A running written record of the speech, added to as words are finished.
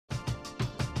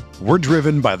We're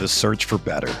driven by the search for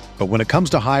better. But when it comes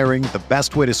to hiring, the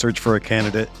best way to search for a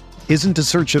candidate isn't to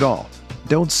search at all.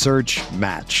 Don't search,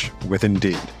 match with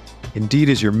Indeed. Indeed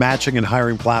is your matching and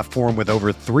hiring platform with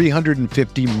over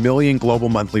 350 million global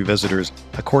monthly visitors,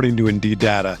 according to Indeed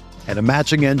data, and a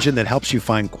matching engine that helps you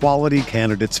find quality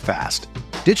candidates fast.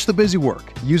 Ditch the busy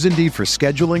work. Use Indeed for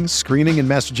scheduling, screening, and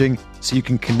messaging so you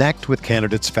can connect with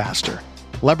candidates faster.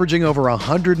 Leveraging over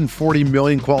 140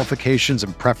 million qualifications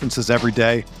and preferences every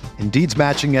day, Indeed's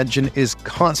matching engine is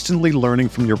constantly learning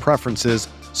from your preferences,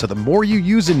 so the more you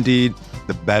use Indeed,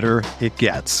 the better it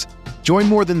gets. Join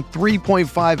more than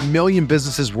 3.5 million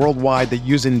businesses worldwide that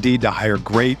use Indeed to hire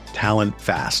great talent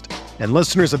fast. And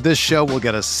listeners of this show will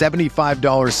get a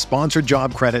 $75 sponsored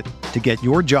job credit to get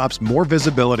your jobs more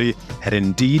visibility at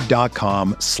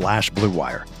Indeed.com/Blue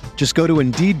Wire. Just go to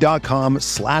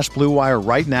Indeed.com/Blue Wire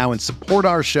right now and support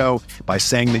our show by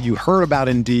saying that you heard about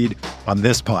Indeed on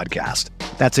this podcast.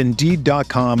 That's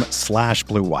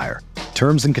Indeed.com/Blue Wire.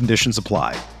 Terms and conditions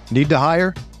apply. Need to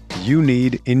hire? You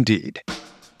need Indeed.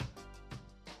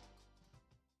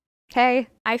 Hey,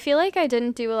 I feel like I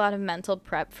didn't do a lot of mental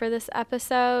prep for this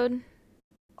episode.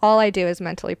 all I do is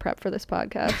mentally prep for this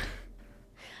podcast.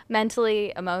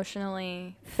 Mentally,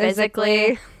 emotionally,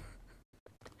 physically.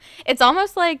 It's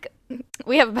almost like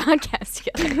we have a podcast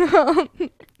together.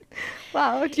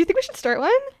 Wow, do you think we should start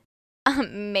one?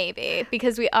 Maybe,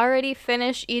 because we already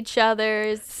finish each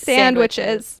other's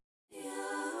Sandwiches.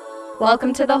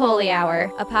 Welcome to the Holy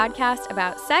Hour, a podcast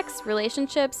about sex,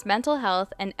 relationships, mental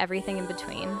health, and everything in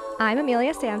between. I'm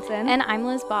Amelia Sampson. And I'm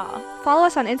Liz Ball. Follow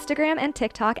us on Instagram and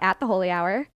TikTok at The Holy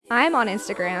Hour. I'm on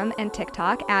Instagram and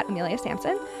TikTok at Amelia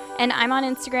Sampson. And I'm on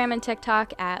Instagram and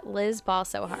TikTok at Liz Ball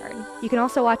So Hard. You can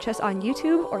also watch us on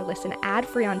YouTube or listen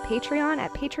ad-free on Patreon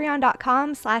at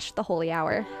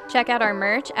patreon.com/theholyhour. Check out our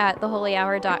merch at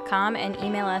theholyhour.com and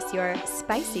email us your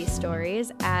spicy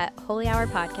stories at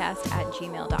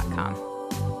holyhourpodcast@gmail.com.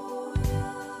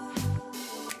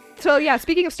 So yeah,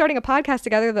 speaking of starting a podcast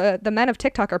together, the men of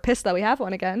TikTok are pissed that we have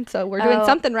one again. So we're doing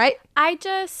something right.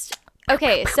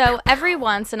 Okay, so every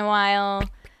once in a while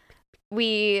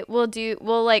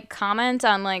we'll like comment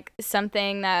on like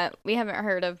something that we haven't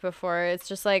heard of before. It's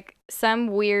just like some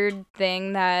weird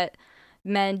thing that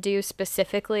men do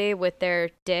specifically with their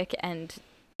dick and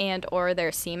or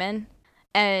their semen.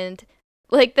 And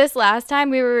like this last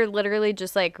time we were literally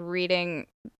just like reading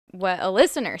what a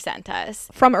listener sent us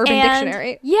from Urban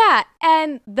Dictionary. Yeah,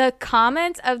 and the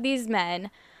comments of these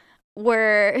men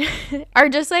are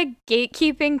just like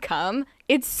gatekeeping cum.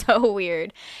 It's so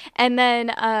weird. And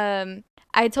then I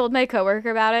told my coworker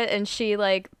about it, and she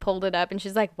like pulled it up, and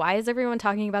she's like, "Why is everyone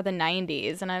talking about the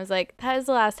 90s?" And I was like, "That is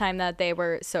the last time that they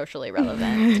were socially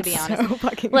relevant, to be honest." So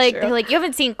fucking like, true. they're like, "You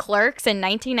haven't seen Clerks in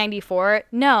 1994?"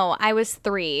 No, I was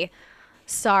 3.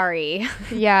 Sorry.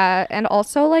 Yeah, and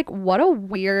also like what a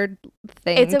weird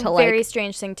thing It's a to very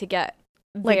strange thing to get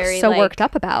worked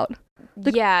up about.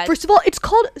 Like, yeah. First of all, it's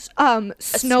called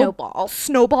snowball.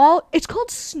 Snowball. It's called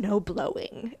snow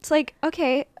blowing. It's like,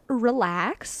 okay,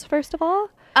 relax, first of all.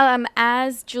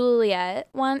 As Juliet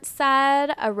once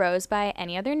said, a rose by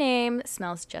any other name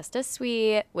smells just as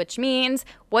sweet, which means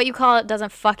what you call it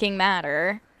doesn't fucking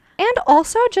matter. And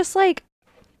also just like,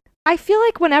 I feel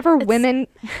like whenever women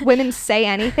say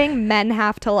anything, men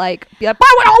have to like be like,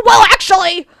 well,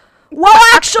 actually,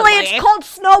 it's called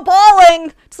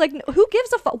snowballing. It's like, who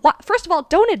gives a fuck? First of all,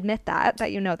 don't admit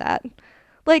that you know that.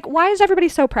 Like, why is everybody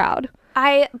so proud?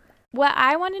 What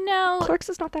I want to know Clerks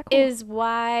is not that cool. Is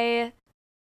why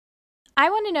I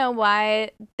want to know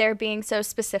why they're being so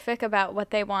specific about what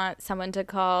they want someone to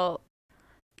call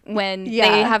when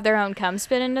they have their own cum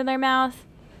spit into their mouth.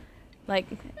 Like,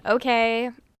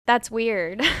 okay, that's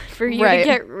weird for you to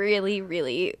get really,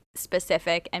 really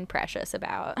specific and precious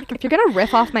about. Like, if you're gonna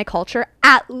riff off my culture,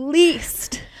 at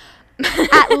least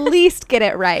get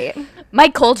it right. My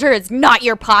culture is not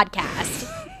your podcast.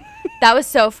 That was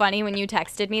so funny when you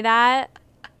texted me that.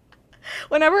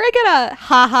 Whenever I get a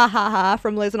ha ha ha ha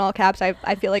from Liz in all caps, I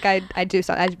feel like I've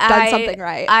done something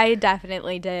right. I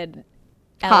definitely did.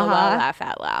 LOL, laugh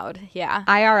out loud. Yeah.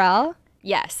 IRL?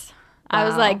 Yes. Wow. I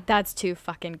was like, that's too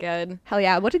fucking good. Hell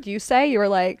yeah. What did you say? You were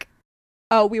like,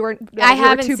 oh, I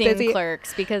haven't too seen busy.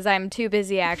 Clerks because I'm too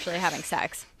busy actually having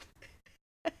sex.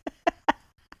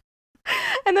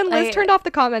 And then Liz turned off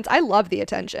the comments. I love the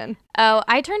attention. Oh,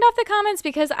 I turned off the comments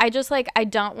because I just like, I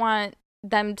don't want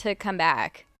them to come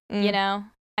back. You know,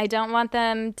 I don't want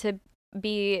them to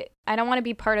be, I don't want to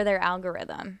be part of their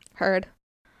algorithm. Heard.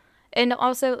 And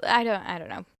also, I don't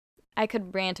know. I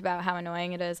could rant about how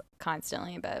annoying it is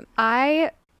constantly, but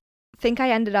I think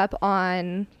I ended up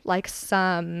on like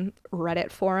some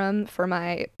Reddit forum for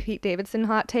my Pete Davidson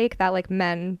hot take that like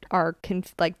men are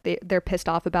they're pissed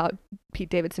off about Pete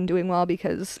Davidson doing well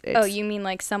because it's, oh, you mean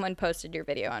like someone posted your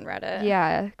video on Reddit?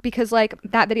 Yeah, because like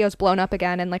that video's blown up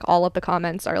again and like all of the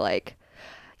comments are like,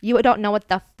 you don't know what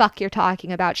the fuck you're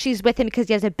talking about. She's with him because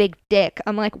he has a big dick.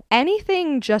 I'm like,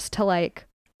 anything just to like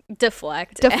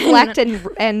deflect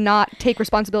and not take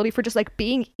responsibility for just like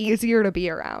being easier to be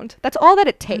around. That's all that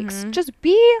it takes. Just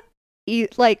be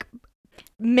like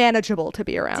manageable to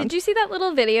be around. Did you see that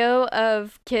little video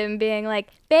of Kim being like,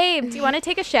 babe, do you want to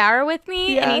take a shower with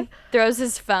me? Yeah. And he throws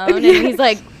his phone and he's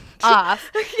like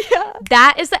off. Yeah,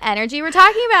 that is the energy we're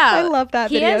talking about. I love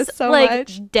that video is, so like,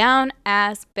 much. Down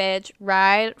ass bitch,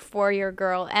 ride for your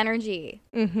girl energy.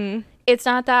 It's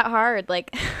not that hard.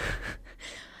 Like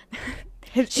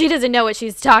she doesn't know what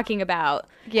she's talking about.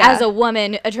 Yeah. As a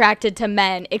woman attracted to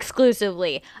men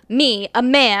exclusively. Me, a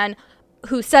man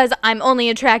who says I'm only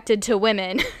attracted to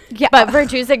women, Yeah. but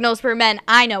virtue signals for men,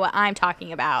 I know what I'm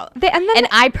talking about. And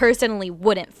I personally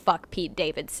wouldn't fuck Pete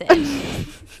Davidson.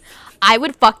 I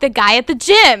would fuck the guy at the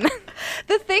gym.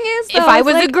 The thing is, though, if I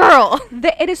was like, a girl.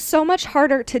 it is so much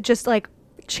harder to just like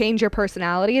change your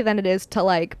personality than it is to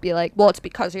like be like, well, it's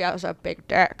because he has a big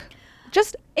dick.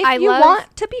 Just if you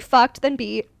want to be fucked, then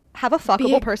have a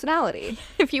fuckable personality.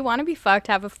 If you want to be fucked,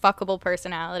 have a fuckable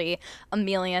personality.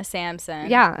 Amelia Sampson.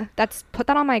 Yeah, put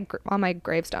that on my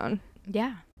gravestone.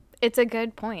 Yeah, it's a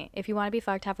good point. If you want to be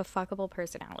fucked, have a fuckable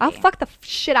personality. I'll fuck the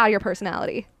shit out of your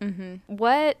personality.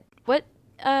 What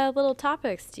little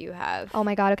topics do you have? Oh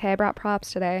my god. Okay, I brought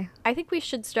props today. I think we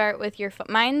should start with your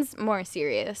mine's more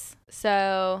serious.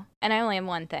 So, and I only have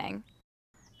one thing.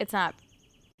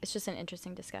 It's just an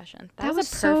interesting discussion. That was a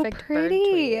perfect so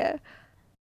pretty. bird tweet.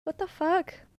 What the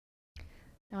fuck? I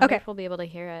wonder Okay. if we'll be able to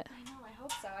hear it. I know, I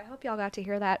hope so. I hope y'all got to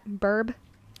hear that. Burb.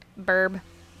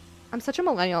 I'm such a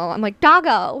millennial. I'm like,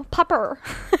 doggo, pupper.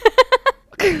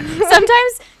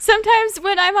 Sometimes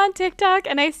when I'm on TikTok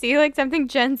and I see like something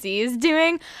Gen Z is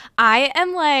doing, I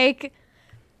am like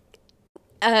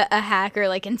a hacker,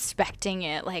 like inspecting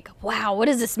it, like, wow, what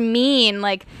does this mean?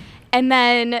 Like, and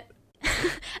then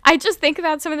I just think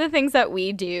about some of the things that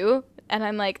we do, and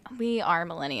I'm like, we are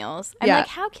millennials. I'm like,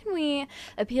 how can we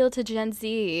appeal to Gen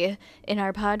Z in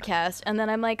our podcast? And then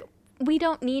I'm like, we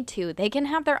don't need to. They can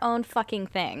have their own fucking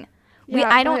thing.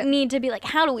 I don't need to be like,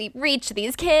 how do we reach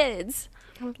these kids?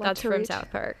 That's from South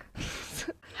Park.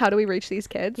 How do we reach these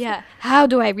kids? Yeah. How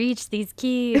do I reach these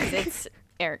kids? It's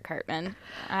Eric Cartman.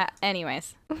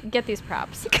 Anyways, get these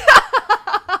props.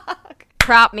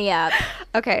 Prop me up.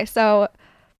 Okay, so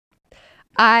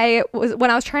I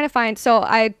was trying to find, so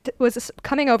I was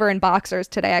coming over in boxers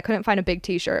today. I couldn't find a big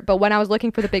t-shirt, but when I was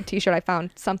looking for the big t-shirt, I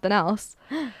found something else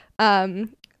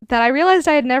that I realized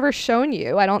I had never shown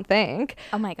you, I don't think.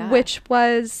 Oh my God. Which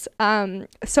was,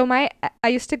 so I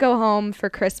used to go home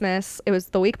for Christmas. It was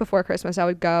the week before Christmas. I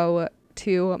would go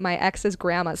to my ex's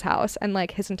grandma's house, and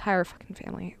like his entire fucking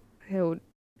family, who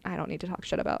I don't need to talk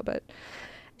shit about, but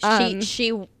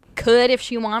she could if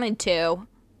she wanted to.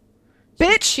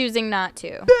 Bitch. She's choosing not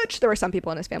to. Bitch. There were some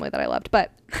people in his family that I loved,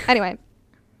 but anyway,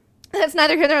 that's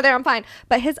neither here nor there. I'm fine.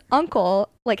 But his uncle,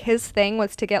 like his thing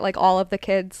was to get like all of the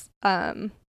kids,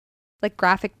 like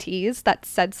graphic tees that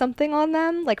said something on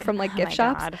them, like from like gift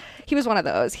shops. God. He was one of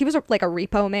those. He was like a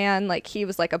repo man. Like he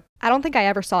was like I don't think I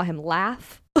ever saw him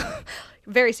laugh.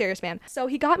 Very serious man. So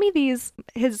he got me these,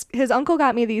 his uncle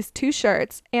got me these 2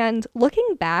 shirts, and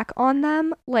looking back on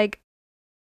them, like,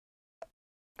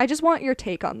 I just want your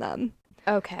take on them.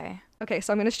 Okay,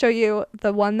 so I'm going to show you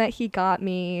the one that he got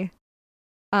me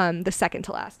the second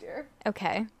to last year.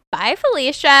 Okay. Bye,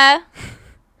 Felicia.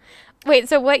 Wait,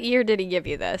 so what year did he give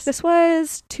you this? This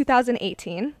was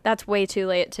 2018. That's way too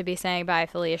late to be saying bye,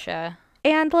 Felicia.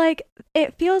 And, like,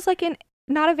 it feels like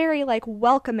not a very, like,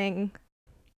 welcoming.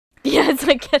 Yeah, it's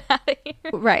like, get out of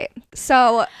here. Right.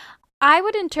 So I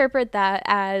would interpret that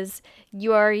as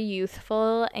you're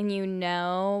youthful and you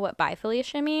know what bye,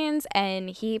 Felicia means,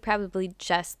 and he probably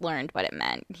just learned what it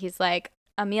meant. He's like,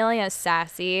 Amelia's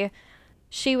sassy.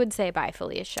 She would say bye,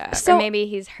 Felicia. So, or maybe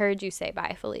he's heard you say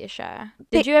bye, Felicia.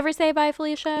 Did you ever say bye,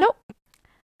 Felicia? Nope.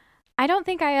 I don't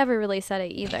think I ever really said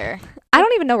it either. I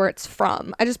don't even know where it's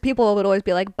from. People would always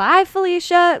be like, bye,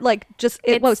 Felicia. Like,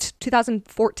 it was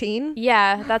 2014.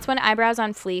 Yeah, that's when eyebrows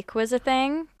on fleek was a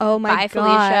thing. Oh my God. Bye,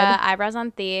 Felicia. Eyebrows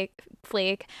on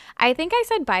fleek. I think I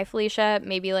said bye, Felicia,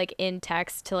 maybe like in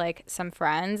text to like some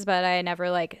friends, but I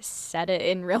never like said it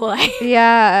in real life.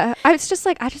 Yeah. I was just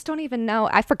like, I just don't even know.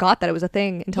 I forgot that it was a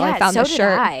thing until I found the shirt.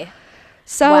 Did I.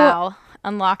 So wow.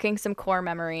 unlocking some core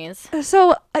memories.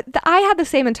 So I had the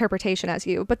same interpretation as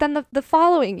you, but then the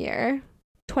following year,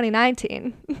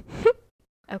 2019,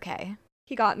 Okay.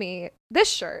 he got me this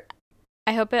shirt.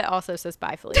 I hope it also says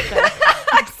bye, Felicia.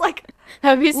 It's like,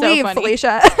 that would be so leave, funny.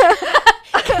 Felicia.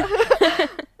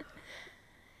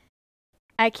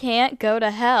 I can't go to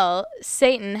hell.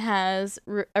 Satan has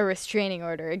a restraining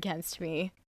order against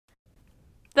me.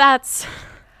 This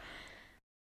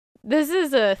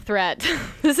is a threat.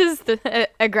 This is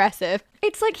aggressive.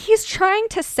 It's like he's trying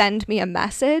to send me a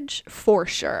message for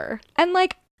sure. And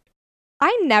like,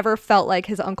 I never felt like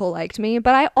his uncle liked me,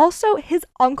 but his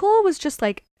uncle was just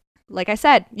like I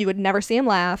said, you would never see him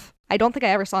laugh. I don't think I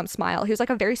ever saw him smile. He was like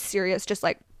a very serious, just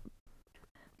like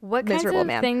what miserable kinds of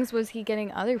man. things was he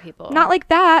getting other people? Not like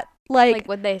that. Like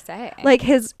what'd they say? Like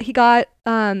he got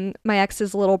my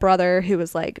ex's little brother, who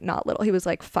was like not little, he was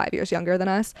like 5 years younger than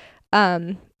us,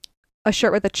 a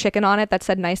shirt with a chicken on it that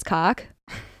said "nice cock."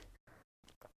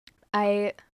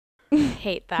 I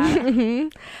hate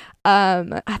that.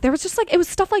 There was just like, it was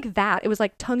stuff like that. It was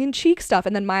like tongue-in-cheek stuff,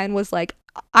 and then mine was like,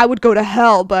 I would go to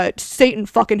hell, but Satan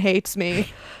fucking hates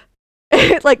me.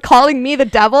 Like calling me the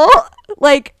devil,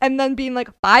 like, and then being like,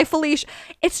 bye, Felicia.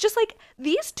 It's just like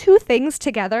these two things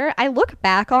together. I look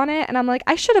back on it and I'm like,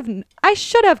 I should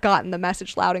have gotten the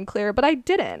message loud and clear, but I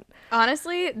didn't.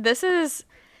 Honestly, this is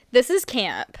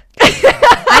camp.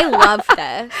 I love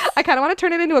this. I kind of want to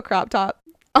turn it into a crop top.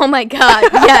 Oh my god,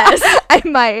 yes. I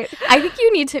might. I think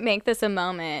you need to make this a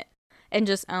moment and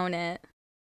just own it.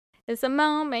 It's a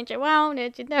moment you want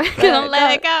it, you're never gonna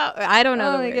let it go. I don't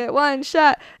know. Only get one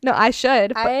shot. No, I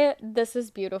should. This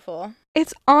is beautiful.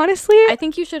 It's honestly, I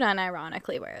think you should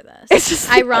unironically wear this. It's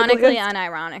just ironically,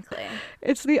 unironically.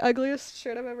 It's the ugliest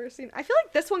shirt I've ever seen. I feel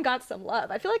like this one got some love.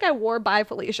 I feel like I wore Bye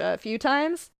Felicia a few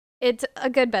times. It's a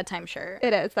good bedtime shirt.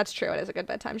 It is. That's true. It is a good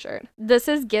bedtime shirt. This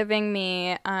is giving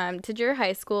me, did your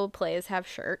high school plays have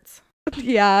shirts?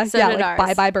 Yeah. So yeah, did like ours.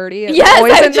 Bye Bye Birdie. It's yes,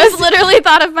 always I in just this- literally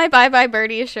thought of my Bye Bye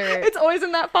Birdie shirt. It's always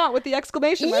in that font with the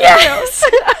exclamation mark. Yes.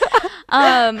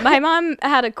 My mom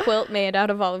had a quilt made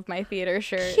out of all of my theater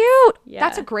shirts. Cute. Yeah.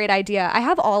 That's a great idea. I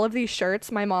have all of these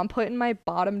shirts my mom put in my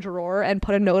bottom drawer and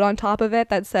put a note on top of it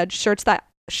that said shirts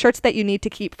that you need to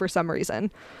keep for some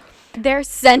reason. They're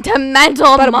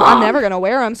sentimental, But Mom. I'm never gonna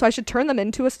wear them, so I should turn them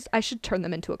into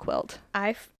a quilt.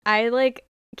 I like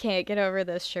can't get over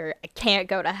this shirt. I can't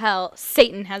go to hell.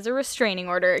 Satan has a restraining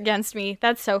order against me.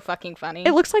 That's so fucking funny.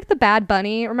 It looks like the Bad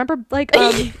Bunny. Remember, like,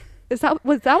 was that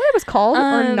what it was called,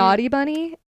 or Naughty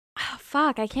Bunny? Oh,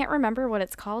 fuck, I can't remember what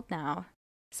it's called now.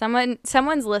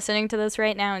 Someone's listening to this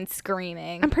right now and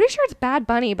screaming. I'm pretty sure it's Bad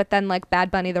Bunny, but then like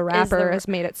Bad Bunny the rapper has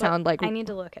made it sound like. I need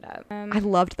to look it up. I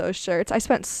loved those shirts. I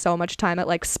spent so much time at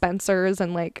like Spencer's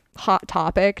and like Hot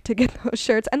Topic to get those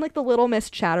shirts, and like the Little Miss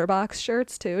Chatterbox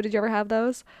shirts too. Did you ever have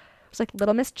those? It was like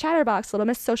Little Miss Chatterbox, Little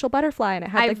Miss Social Butterfly, and it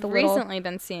had like the little. I've recently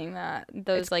been seeing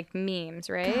those like memes,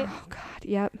 right? Oh God,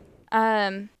 yep.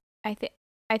 I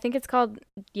think it's called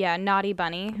Naughty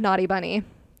Bunny. Naughty Bunny.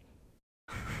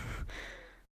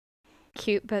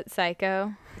 Cute but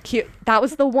psycho. Cute. That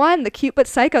was the one. The Cute but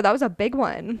Psycho. That was a big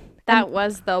one. That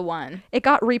was the one. It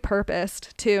got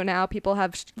repurposed too. Now people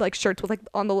have like shirts with like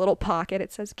on the little pocket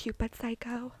it says "Cute but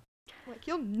Psycho." Like,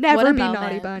 you'll never be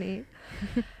Naughty Bunny.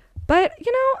 But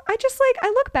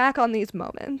I look back on these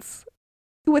moments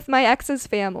with my ex's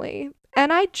family,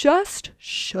 and I just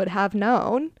should have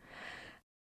known.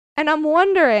 And I'm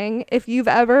wondering if you've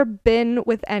ever been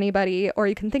with anybody, or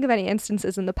you can think of any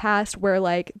instances in the past where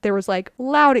like there was like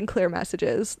loud and clear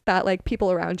messages that like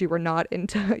people around you were not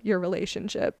into your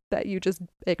relationship that you just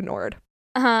ignored.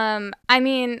 I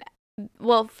mean,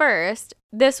 well, first,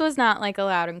 this was not like a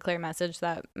loud and clear message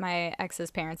that my ex's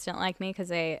parents didn't like me because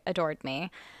they adored me.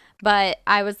 But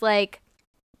I was like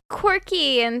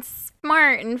quirky and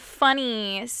smart and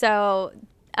funny. So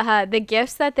the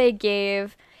gifts that they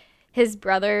gave his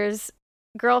brother's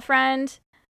girlfriend,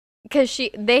 because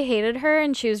they hated her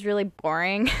and she was really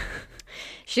boring.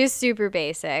 She was super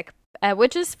basic,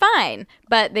 which is fine,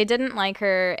 but they didn't like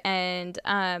her, and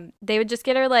they would just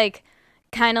get her like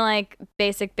kind of like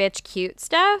basic bitch cute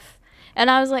stuff, and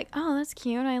I was like, oh, that's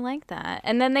cute, I like that.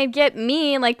 And then they'd get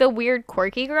me like the weird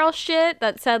quirky girl shit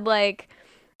that said like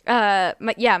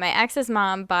my ex's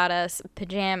mom bought us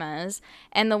pajamas,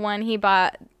 and the one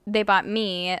they bought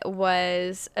me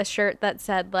was a shirt that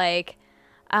said like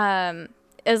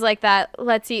is like that,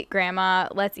 let's eat grandma,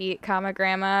 let's eat comma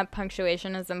grandma,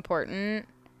 punctuation is important.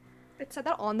 It said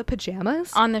that on the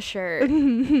pajamas? On the shirt.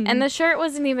 And the shirt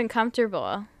wasn't even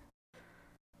comfortable.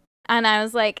 And I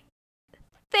was like,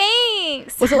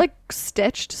 thanks. Was it like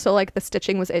stitched, so like the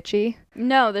stitching was itchy?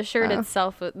 No, the shirt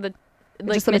itself, the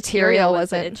like just the material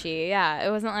was wasn't itchy. Yeah,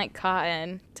 it wasn't like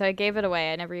cotton. So I gave it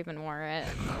away. I never even wore it.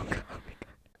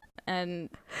 And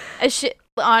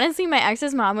honestly, my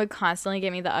ex's mom would constantly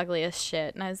give me the ugliest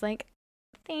shit, and I was like,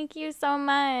 thank you so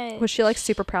much. Was she like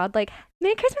super proud, like,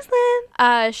 Merry Christmas,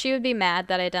 Lynn? She would be mad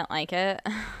that I didn't like it.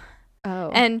 Oh.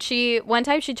 And one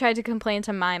time she tried to complain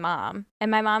to my mom, and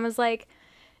my mom was like,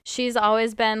 she's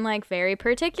always been like very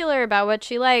particular about what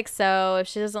she likes, so if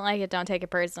she doesn't like it, don't take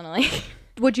it personally.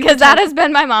 Would you? Because that has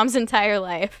been my mom's entire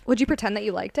life. Would you pretend that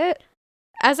you liked it?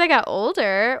 As I got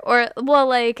older, or well,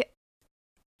 like,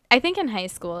 I think in high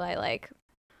school,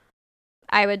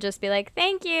 I would just be like,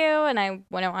 thank you, and I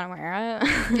wouldn't want to wear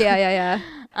it. Yeah.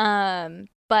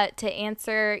 But to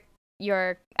answer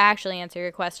your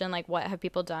question, like, what have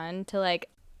people done to like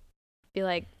be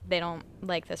like they don't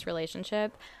like this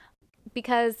relationship?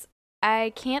 Because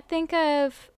I can't think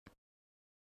of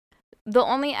the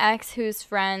only ex whose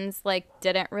friends like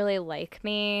didn't really like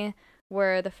me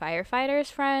were the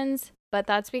firefighters' friends, but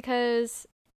that's because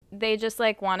they just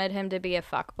like wanted him to be a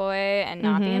fuckboy and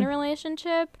not be in a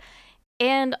relationship.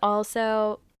 And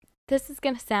also, this is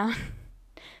gonna sound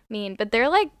mean, but they're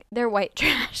white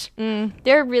trash.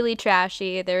 They're really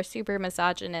trashy. They're super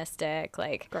misogynistic.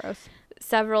 Like, gross.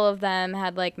 Several of them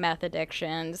had like meth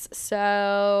addictions.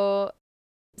 So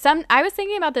I was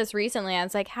thinking about this recently. I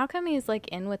was like, how come he's like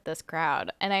in with this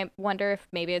crowd? And I wonder if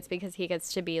maybe it's because he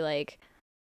gets to be like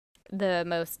the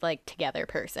most like together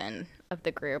person of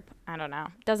the group. I don't know.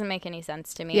 Doesn't make any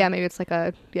sense to me. Yeah, maybe it's like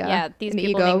these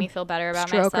people make me feel better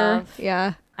about myself.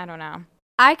 Yeah. I don't know.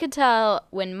 I could tell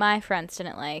when my friends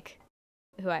didn't like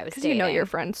who I was dating. Because you know your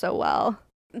friends so well.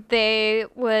 They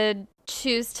would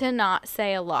choose to not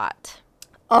say a lot.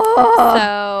 Oh.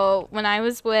 So when I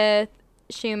was with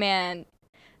Shoeman,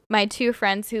 my two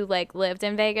friends who like lived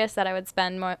in Vegas that I would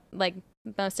spend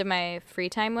most of my free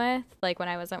time with, like when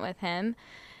I wasn't with him,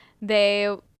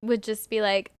 they would just be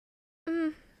like,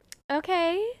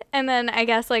 okay. And then I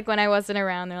guess like when I wasn't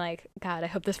around, they're like, God, I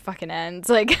hope this fucking ends.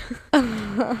 Like,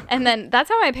 and then that's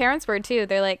how my parents were too.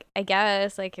 They're like, I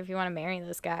guess like if you want to marry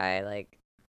this guy, like,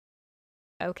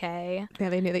 okay. Yeah,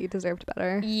 they knew that you deserved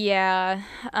better. Yeah.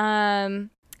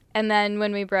 And then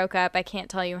when we broke up, I can't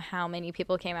tell you how many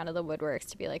people came out of the woodworks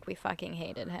to be like, we fucking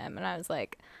hated him. And I was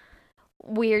like,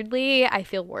 weirdly, I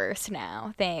feel worse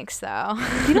now. Thanks, though.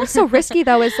 You know what's so risky,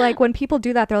 though, is like when people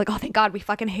do that, they're like, oh, thank God we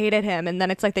fucking hated him. And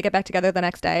then it's like they get back together the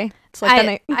next day. It's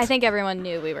like I think everyone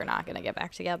knew we were not going to get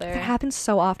back together. That happens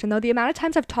so often, though. The amount of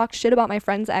times I've talked shit about my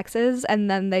friends' exes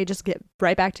and then they just get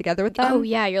right back together with them. Oh,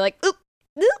 yeah. You're like, oop.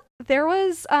 There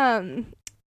was,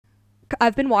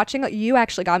 I've been watching, you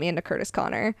actually got me into Curtis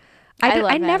Connor.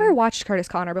 I never watched Curtis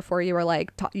Connor before you were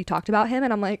like, you talked about him,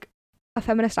 and I'm like, a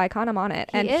feminist icon, I'm on it.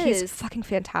 He's fucking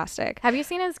fantastic. Have you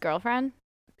seen his girlfriend?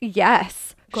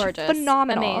 Yes. Gorgeous. She's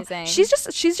phenomenal. Amazing. She's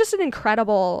just an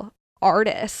incredible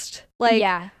artist. Like,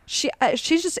 yeah. She's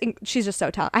just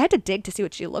so talented. I had to dig to see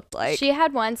what she looked like. She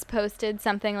had once posted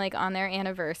something like on their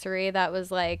anniversary that was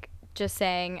like just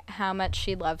saying how much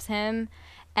she loves him,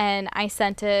 and I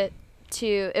sent it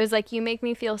was like, you make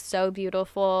me feel so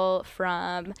beautiful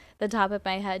from the top of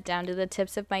my head down to the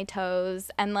tips of my toes.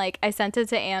 And like I sent it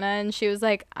to Anna and she was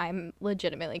like, I'm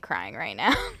legitimately crying right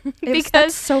now.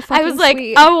 Because so fucking I was like,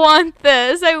 sweet. I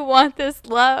want this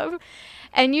love.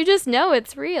 And you just know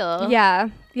it's real. Yeah.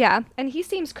 And he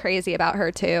seems crazy about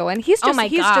her too. And he's just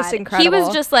just incredible. He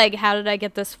was just like, how did I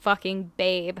get this fucking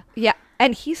babe? Yeah.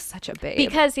 And he's such a babe.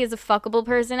 Because he has a fuckable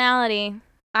personality.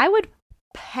 I would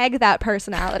peg that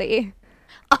personality.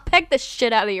 I'll peg the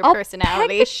shit out of your personality.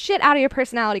 Peg the shit out of your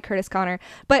personality, Curtis Connor.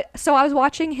 But so I was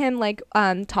watching him like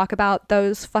talk about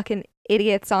those fucking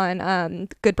idiots on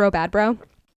Good Bro, Bad Bro.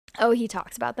 Oh, he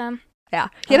talks about them? Yeah.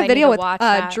 He had a video with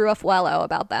Drew Afuelo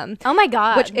about them. Oh my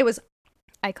God. Which it was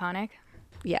iconic.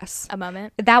 Yes. A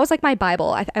moment. That was like my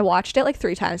Bible. I watched it like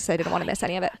 3 times because I didn't want to miss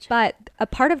any of it. But a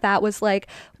part of that was like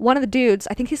one of the dudes,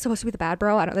 I think he's supposed to be the bad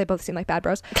bro. I don't know. They both seem like bad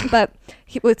bros. But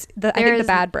he was I think the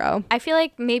bad bro. I feel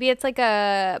like maybe it's like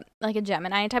a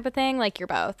Gemini type of thing. Like you're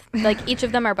both. Like each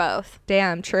of them are both.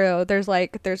 Damn, true. There's a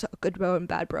good bro and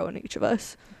bad bro in each of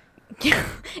us.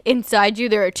 Inside you,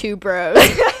 there are 2 bros.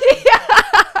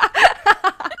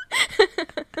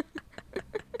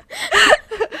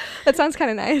 That sounds kind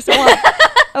of nice.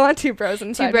 I want 2 bros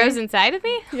inside. 2 bros inside of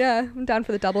me? Yeah, I'm down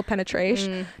for the double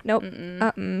penetration. Nope.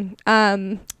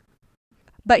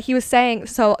 But he was saying,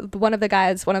 so one of the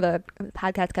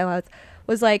podcast guys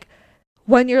was like,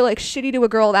 when you're like shitty to a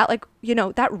girl, that like, you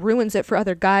know, that ruins it for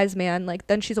other guys, man. Like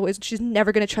then she's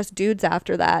never gonna trust dudes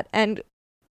after that. And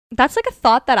that's like a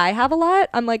thought that I have a lot.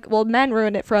 I'm like, well, men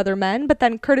ruin it for other men. But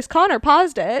then Curtis Connor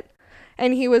paused it,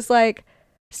 and he was like,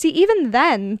 See, even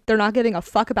then, they're not giving a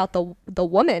fuck about the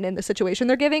woman in the situation.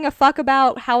 They're giving a fuck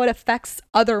about how it affects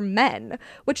other men,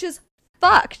 which is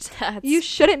fucked. You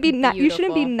shouldn't be you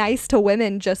shouldn't be nice to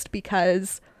women just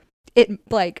because it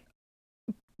like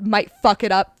might fuck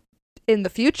it up in the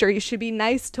future. You should be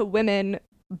nice to women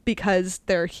because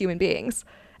they're human beings.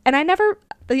 And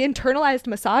the internalized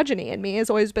misogyny in me has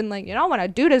always been like, when a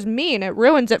dude is mean, it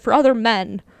ruins it for other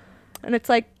men. And it's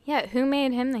like, yeah, who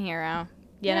made him the hero?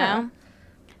 You know?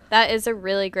 That is a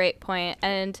really great point.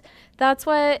 And that's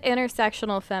what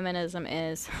intersectional feminism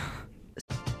is.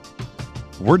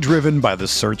 We're driven by the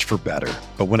search for better.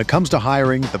 But when it comes to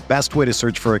hiring, the best way to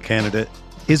search for a candidate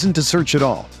isn't to search at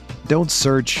all. Don't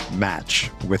search,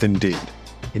 match with Indeed.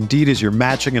 Indeed is your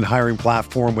matching and hiring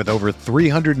platform with over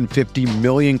 350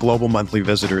 million global monthly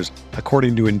visitors,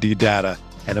 according to Indeed data,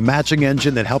 and a matching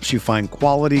engine that helps you find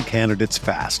quality candidates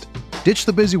fast. Ditch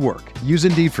the busy work. Use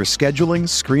Indeed for scheduling,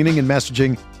 screening, and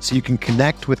messaging so you can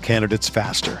connect with candidates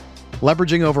faster.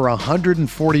 Leveraging over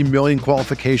 140 million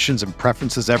qualifications and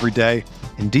preferences every day,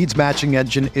 Indeed's matching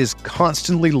engine is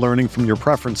constantly learning from your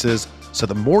preferences, so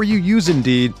the more you use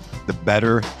Indeed, the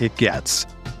better it gets.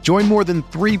 Join more than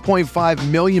 3.5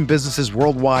 million businesses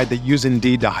worldwide that use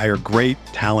Indeed to hire great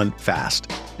talent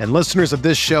fast. And listeners of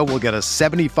this show will get a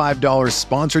 $75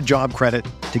 sponsored job credit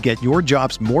to get your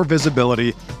jobs more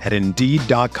visibility at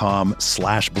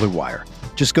Indeed.com/Blue Wire.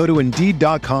 Just go to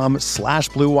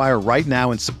Indeed.com/Blue Wire right now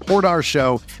and support our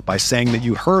show by saying that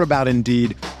you heard about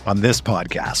Indeed on this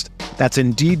podcast. That's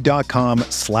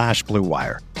Indeed.com/Blue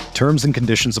Wire. Terms and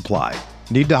conditions apply.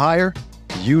 Need to hire?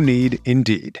 You need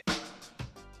Indeed.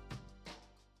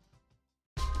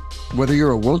 Whether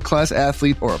you're a world-class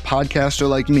athlete or a podcaster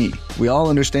like me, we all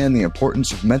understand the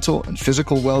importance of mental and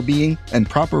physical well-being and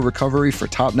proper recovery for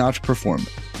top-notch performance.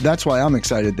 That's why I'm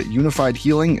excited that Unified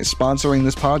Healing is sponsoring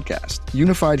this podcast.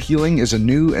 Unified Healing is a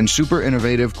new and super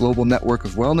innovative global network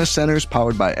of wellness centers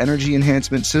powered by Energy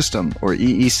Enhancement System, or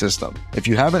EE System. If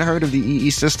you haven't heard of the EE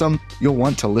System, you'll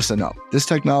want to listen up. This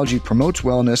technology promotes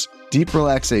wellness, deep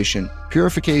relaxation,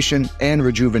 purification, and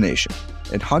rejuvenation.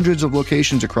 In hundreds of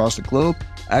locations across the globe,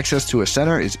 access to a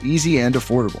center is easy and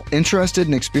affordable. Interested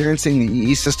in experiencing the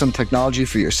EE System technology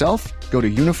for yourself? Go to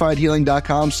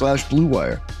unifiedhealing.com/Blue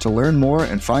Wire to learn more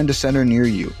and find a center near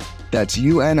you. That's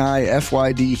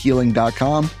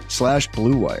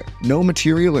UNIFYDhealing.com/Blue Wire. No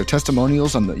material or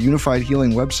testimonials on the Unified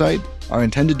Healing website are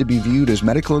intended to be viewed as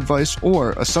medical advice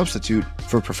or a substitute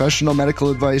for professional medical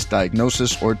advice,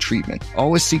 diagnosis, or treatment.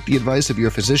 Always seek the advice of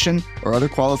your physician or other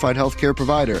qualified healthcare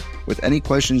provider with any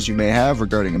questions you may have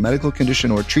regarding a medical condition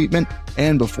or treatment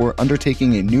and before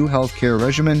undertaking a new healthcare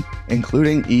regimen,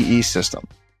 including EE System.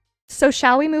 So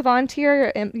shall we move on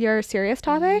to your serious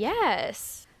topic?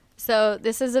 Yes. So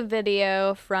this is a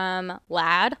video from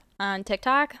Lad on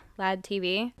TikTok, Lad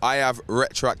TV. I have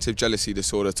retroactive jealousy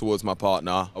disorder towards my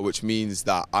partner, which means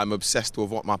that I'm obsessed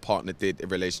with what my partner did in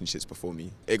relationships before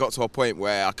me. It got to a point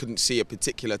where I couldn't see a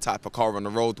particular type of car on the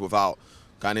road without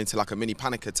going into like a mini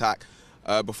panic attack.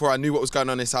 Before I knew what was going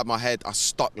on inside my head, I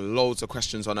stuck loads of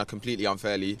questions on her completely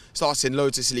unfairly. Started asking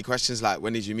loads of silly questions like,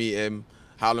 when did you meet him?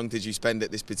 How long did you spend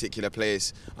at this particular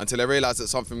place? Until I realised that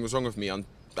something was wrong with me.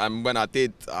 And when I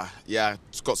did,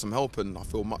 just got some help and I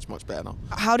feel much, much better now.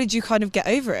 How did you kind of get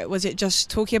over it? Was it just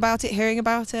talking about it, hearing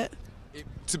about it?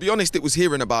 To be honest, it was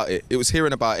hearing about it. It was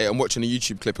hearing about it and watching a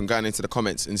YouTube clip and going into the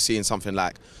comments and seeing something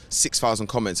like 6,000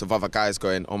 comments of other guys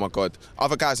going, oh my God.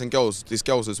 Other guys and girls, there's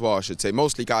girls as well, I should say.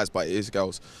 Mostly guys, but it is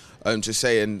girls. Just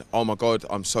saying, oh my God,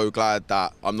 I'm so glad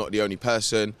that I'm not the only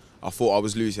person. I thought I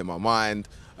was losing my mind.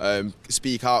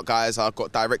 Speak out, guys. I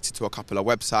got directed to a couple of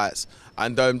websites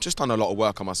and just done a lot of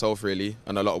work on myself, really,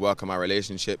 and a lot of work on my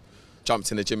relationship. Jumped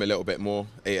in the gym a little bit more,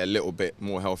 ate a little bit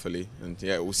more healthily, and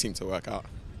yeah, it all seemed to work out.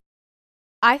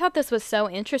 I thought this was so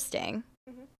interesting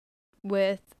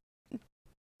with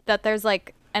that there's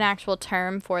like an actual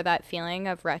term for that feeling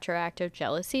of retroactive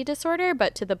jealousy disorder,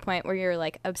 but to the point where you're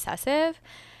like obsessive.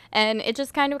 And it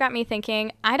just kind of got me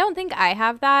thinking, I don't think I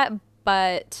have that,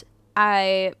 but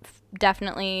I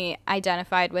definitely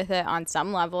identified with it on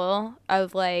some level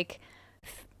of like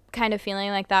kind of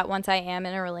feeling like that once I am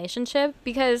in a relationship,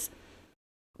 because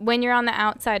when you're on the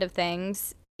outside of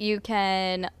things, you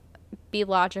can be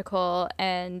logical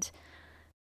and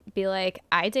be like,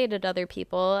 I dated other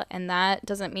people and that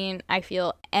doesn't mean I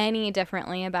feel any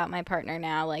differently about my partner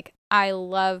now. Like, I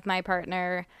love my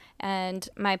partner and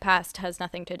my past has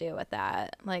nothing to do with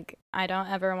that. Like, I don't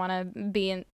ever want to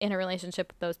be in a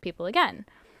relationship with those people again.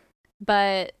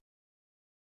 But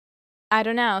I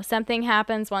don't know, something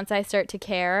happens once I start to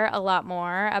care a lot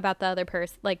more about the other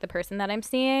person, like the person that I'm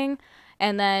seeing.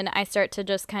 And then I start to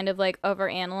just kind of like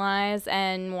overanalyze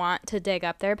and want to dig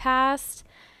up their past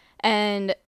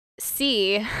and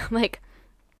see like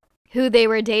who they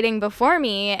were dating before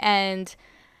me. And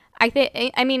I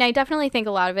definitely think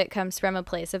a lot of it comes from a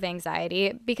place of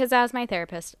anxiety, because as my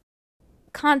therapist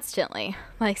constantly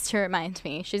likes to remind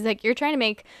me, she's like, you're trying to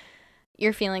make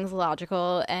your feelings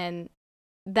logical, and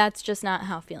that's just not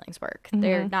how feelings work.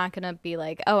 They're not going to be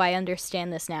like, oh, I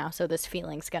understand this now, so this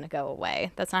feeling's going to go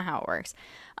away. That's not how it works.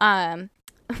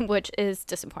 Which is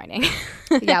disappointing.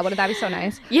 Yeah, wouldn't that be so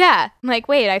nice? Yeah. I'm like,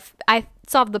 wait, I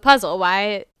solved the puzzle.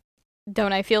 Why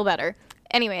don't I feel better?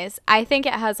 Anyways, I think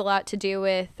it has a lot to do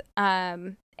with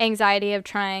anxiety of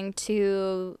trying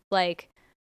to like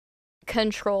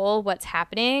control what's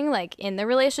happening like in the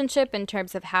relationship in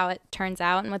terms of how it turns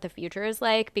out and what the future is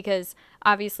like, because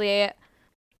obviously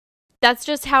that's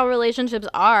just how relationships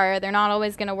are. They're not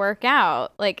always going to work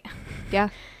out. Like, yeah,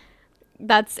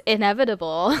 that's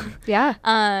inevitable. Yeah.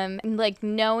 Like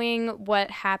knowing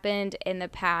what happened in the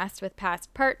past with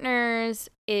past partners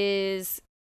is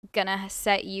gonna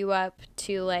set you up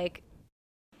to like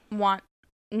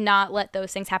not let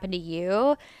those things happen to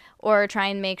you, or try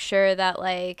and make sure that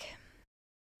like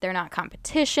they're not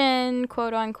competition,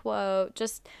 quote unquote,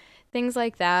 just things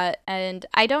like that. And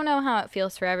I don't know how it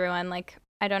feels for everyone. Like,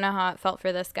 I don't know how it felt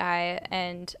for this guy.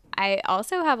 And I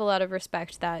also have a lot of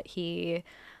respect that he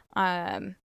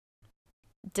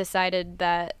decided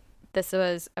that this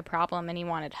was a problem and he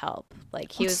wanted help.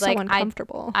 Like, he was so like,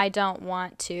 uncomfortable. I don't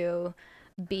want to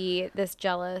be this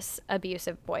jealous,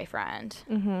 abusive boyfriend.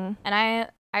 Mm-hmm. And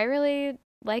I really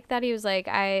like that he was like,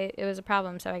 it was a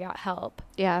problem, so I got help.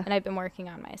 Yeah. And I've been working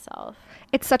on myself.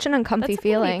 It's such an uncomfy That's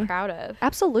feeling. To be proud of.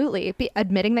 Absolutely.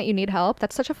 Admitting that you need help,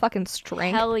 that's such a fucking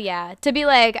strength. Hell yeah. To be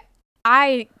like,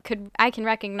 I can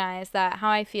recognize that how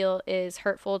I feel is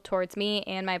hurtful towards me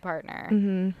and my partner.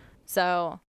 Mm-hmm.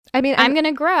 So I mean, I'm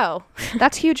gonna grow.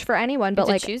 That's huge for anyone, but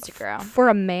like choose to grow. For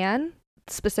a man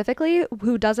specifically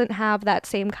who doesn't have that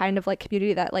same kind of like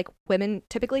community that like women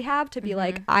typically have, to be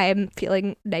like, I'm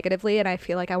feeling negatively and I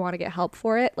feel like I want to get help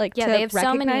for it. Like, yeah, to they have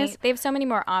recognize- so many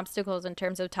more obstacles in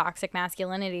terms of toxic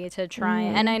masculinity to try.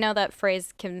 And I know that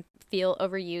phrase can feel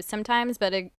overused sometimes,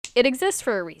 but it exists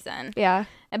for a reason. Yeah.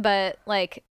 But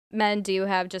like, men do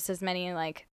have just as many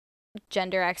like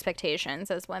gender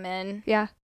expectations as women. Yeah,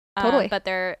 totally. But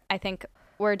I think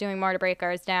we're doing more to break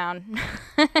ours down.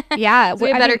 Yeah. We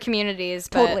have better communities.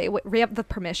 Totally. We have the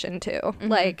permission to.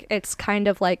 Like, it's kind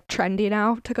of like trendy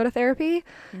now to go to therapy,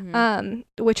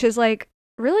 which is like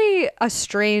really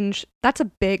that's a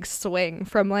big swing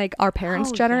from like our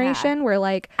parents' generation where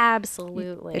like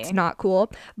absolutely it's not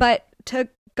cool. But to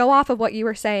go off of what you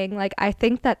were saying, like, I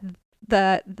think that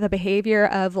the behavior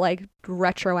of like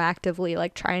retroactively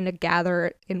like trying to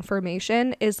gather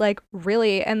information is like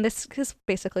really, and this is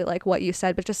basically like what you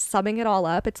said, but just summing it all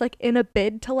up, it's like in a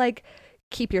bid to like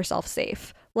keep yourself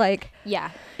safe. Like,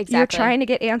 yeah, exactly. You're trying to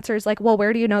get answers like, well,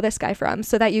 where do you know this guy from,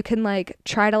 so that you can like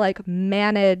try to like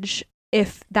manage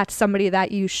if that's somebody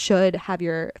that you should have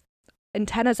your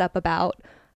antennas up about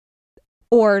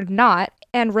or not.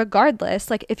 And regardless,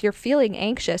 like, if you're feeling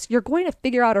anxious, you're going to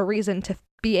figure out a reason to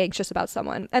be anxious about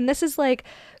someone. And this is like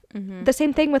the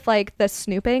same thing with like the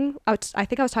snooping. I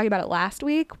think I was talking about it last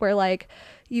week, where like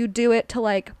you do it to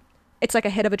like, it's like a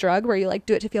hit of a drug where you like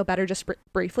do it to feel better just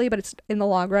briefly, but it's in the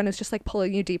long run, it's just like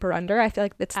pulling you deeper under. I feel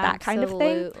like it's that kind of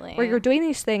thing where you're doing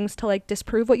these things to like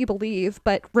disprove what you believe.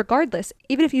 But regardless,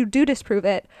 even if you do disprove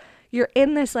it, you're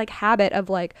in this like habit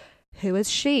of like, who is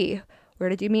she? Where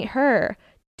did you meet her?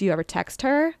 Do you ever text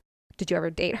her? Did you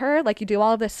ever date her? Like, you do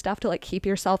all of this stuff to like keep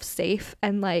yourself safe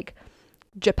and like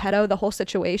Geppetto the whole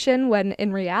situation, when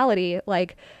in reality,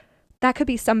 like, that could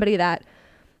be somebody that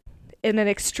in an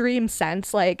extreme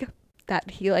sense, like,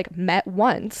 that he like met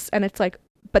once, and it's like,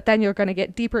 but then you're going to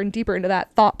get deeper and deeper into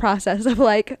that thought process of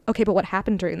like, okay, but what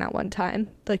happened during that one time?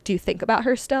 Like, do you think about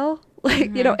her still?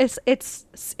 Like, you know,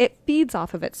 it feeds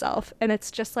off of itself, and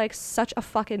it's just like such a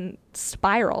fucking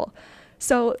spiral.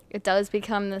 So it does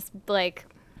become this like,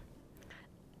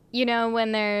 you know,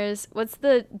 when there's, what's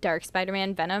the dark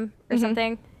Spider-Man, Venom or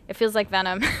something? It feels like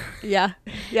Venom. Yeah.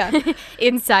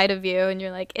 Inside of you, and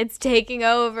you're like, it's taking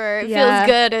over. It feels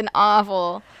good and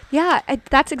awful. Yeah,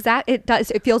 that's it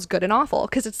does. It feels good and awful,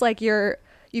 because it's like you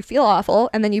feel awful,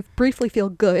 and then you briefly feel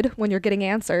good when you're getting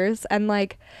answers. And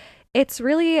like, it's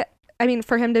really, I mean,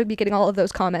 for him to be getting all of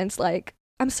those comments like,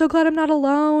 I'm so glad I'm not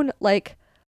alone. Like,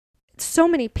 so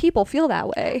many people feel that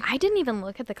way. I didn't even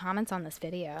look at the comments on this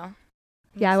video.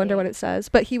 I wonder what it says.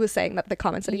 But he was saying that the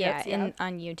comments that he gets. Yeah,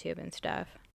 on YouTube and stuff.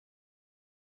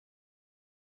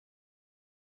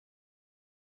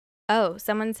 Oh,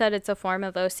 someone said it's a form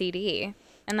of OCD.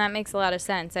 And that makes a lot of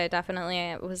sense. I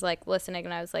definitely was like listening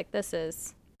and I was like, this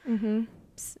is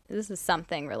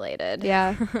something related.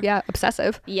 Yeah. Yeah.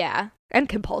 Obsessive. Yeah. And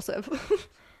compulsive.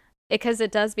 Because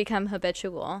it does become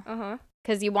habitual.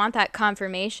 Because you want that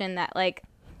confirmation, that like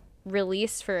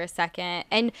release for a second.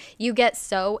 And you get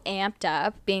so amped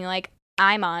up being like,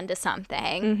 I'm on to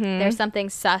something. There's something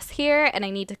sus here and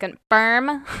I need to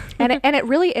confirm. and it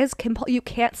really is you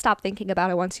can't stop thinking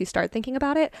about it once you start thinking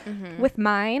about it. With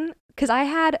mine, because I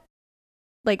had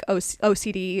like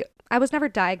OCD. I was never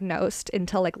diagnosed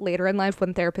until like later in life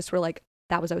when therapists were like,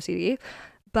 that was OCD.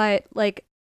 But like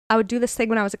I would do this thing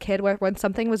when I was a kid where when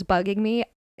something was bugging me,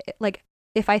 like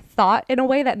if I thought in a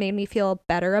way that made me feel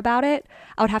better about it,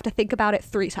 I would have to think about it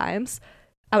 3 times.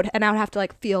 I would have to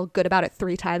like feel good about it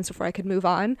 3 times before I could move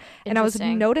on. And I was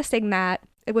noticing that,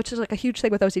 which is like a huge thing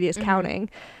with OCD, is counting.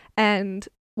 And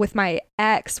with my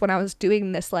ex, when I was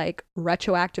doing this like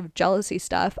retroactive jealousy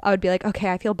stuff, I would be like,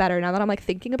 okay, I feel better. Now that I'm like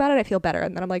thinking about it, I feel better.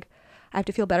 And then I'm like, I have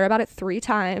to feel better about it 3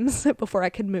 times before I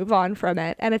can move on from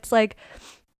it. And it's like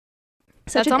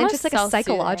such just like a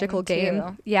psychological game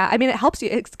too. Yeah, I mean, it helps you,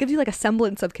 it gives you like a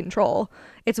semblance of control.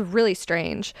 It's really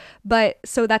strange. But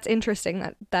so that's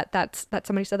interesting that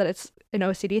somebody said that it's an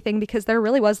OCD thing, because there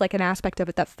really was like an aspect of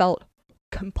it that felt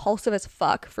compulsive as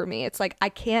fuck for me. It's like I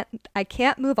can't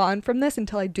move on from this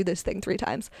until I do this thing 3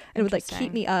 times, and it would like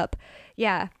keep me up.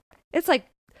 Yeah, it's like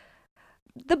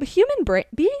the human brain,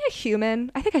 being a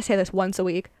human, I think I say this once a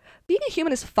week, being a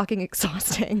human is fucking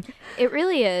exhausting. It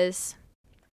really is.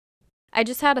 I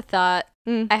just had a thought.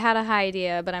 I had a high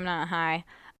idea, but I'm not high.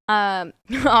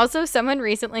 Also, someone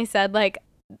recently said, like,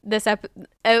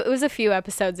 it was a few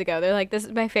episodes ago. They're like, this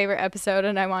is my favorite episode,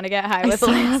 and I want to get high with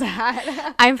Lance.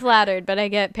 I'm flattered, but I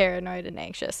get paranoid and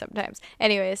anxious sometimes.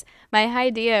 Anyways, my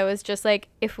idea was just, like,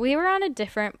 if we were on a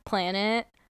different planet,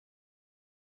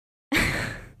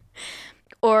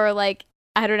 or, like,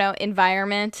 I don't know,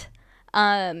 environment,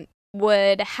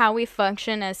 would how we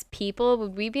function as people,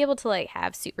 would we be able to like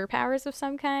have superpowers of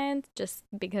some kind just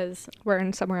because we're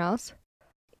in somewhere else?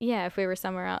 Yeah, if we were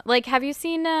somewhere else. Like, have you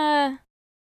seen I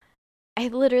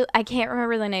can't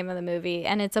remember the name of the movie,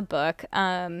 and it's a book,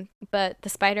 but the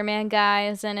Spider-Man guy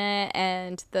is in it,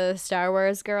 and the Star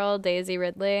Wars girl, Daisy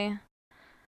Ridley,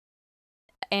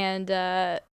 and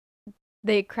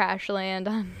they crash land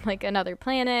on like another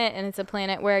planet, and it's a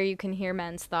planet where you can hear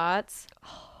men's thoughts.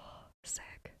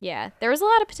 Yeah, there was a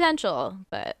lot of potential,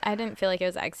 but I didn't feel like it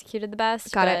was executed the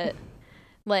best. Got it.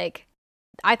 Like,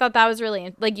 I thought that was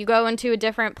really, like, you go into a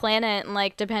different planet, and,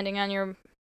 like, depending on your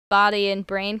body and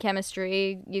brain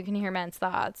chemistry, you can hear men's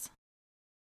thoughts.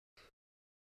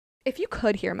 If you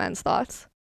could hear men's thoughts,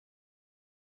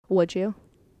 would you?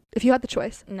 If you had the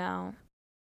choice? No.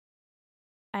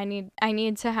 I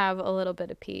need to have a little bit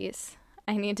of peace.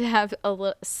 I need to have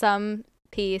some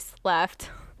peace left.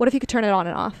 What if you could turn it on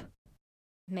and off?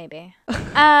 Maybe.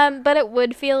 But it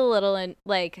would feel a little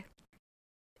like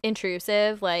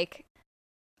intrusive. Like,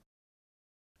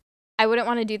 I wouldn't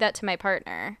want to do that to my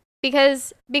partner,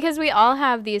 because we all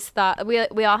have these thoughts.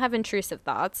 We all have intrusive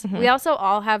thoughts. We also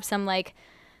all have some like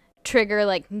trigger,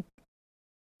 like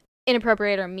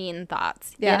inappropriate or mean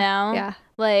thoughts. Yeah. You know? Yeah.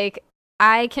 Like,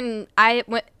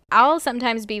 I'll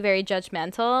sometimes be very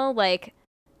judgmental, like,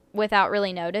 without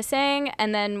really noticing,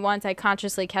 and then once I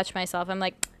consciously catch myself, I'm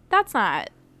like, that's not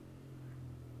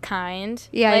kind.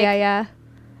 Yeah, like, yeah.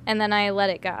 And then I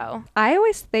let it go. I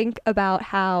always think about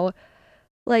how,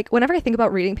 like, whenever I think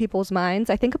about reading people's minds,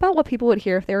 I think about what people would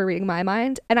hear if they were reading my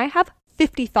mind, and I have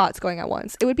 50 thoughts going at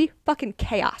once. It would be fucking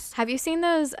chaos. Have you seen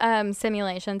those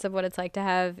simulations of what it's like to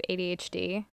have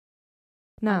ADHD?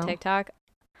 No. On TikTok?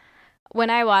 When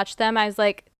I watched them, I was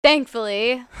like,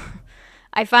 thankfully,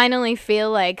 I finally feel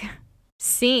like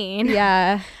seen.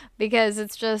 Yeah. Because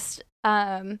it's just,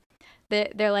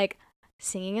 they're like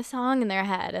singing a song in their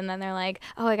head, and then they're like,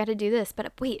 oh, I got to do this,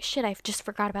 but wait, shit, I just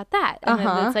forgot about that. And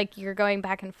then it's like you're going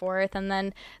back and forth, and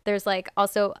then there's like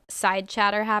also side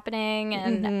chatter happening,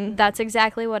 and that's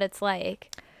exactly what it's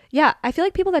like. Yeah, I feel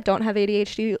like people that don't have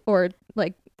ADHD, or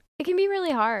like, it can be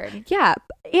really hard. Yeah.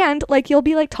 And like you'll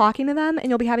be like talking to them and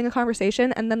you'll be having a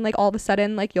conversation, and then like all of a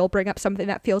sudden like you'll bring up something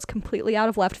that feels completely out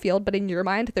of left field, but in your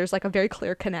mind there's like a very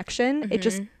clear connection. It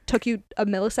just took you a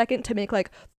millisecond to make like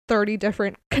 30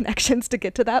 different connections to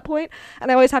get to that point. And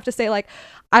I always have to say, like,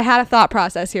 I had a thought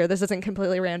process here. This isn't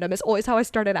completely random. It's always how I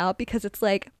started out, because it's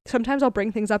like sometimes I'll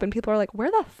bring things up and people are like,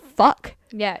 where the fuck?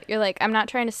 Yeah, you're like, I'm not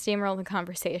trying to steamroll the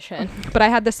conversation. But I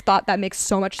had this thought that makes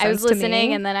so much sense to me. I was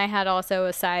listening, and then I had also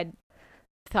a side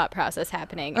thought process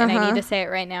happening, and I need to say it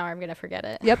right now or I'm gonna forget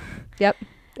it. Yep.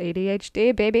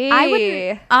 ADHD, baby.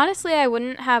 I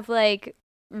wouldn't have like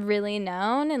really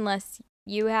known unless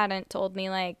you hadn't told me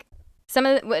like some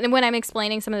of when I'm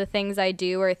explaining some of the things I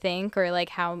do or think or like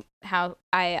how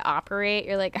I operate.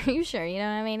 You're like, are you sure you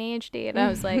don't have ADHD? And I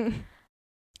was like,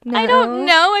 No. I don't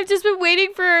know. I've just been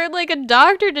waiting for like a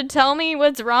doctor to tell me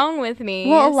what's wrong with me.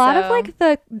 Well, a lot of like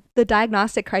the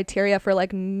diagnostic criteria for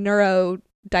like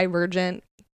neurodivergent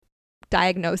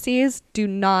diagnoses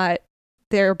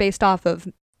they're based off of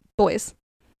boys.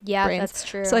 Yeah, brains. that's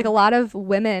true. So like a lot of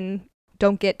women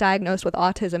don't get diagnosed with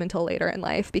autism until later in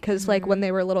life because like when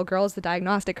they were little girls, the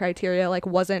diagnostic criteria like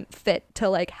wasn't fit to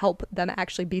like help them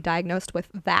actually be diagnosed with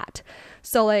that.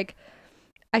 So like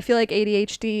I feel like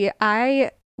ADHD,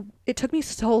 it took me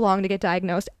so long to get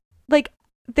diagnosed. Like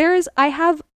I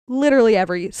have literally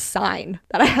every sign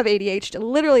that I have ADHD,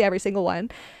 literally every single one.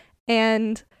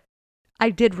 And I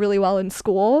did really well in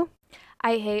school.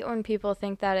 I hate when people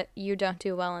think that you don't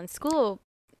do well in school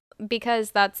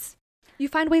because you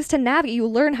find ways to navigate. You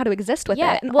learn how to exist with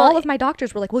Yeah, it. And well, all of my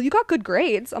doctors were like, well, you got good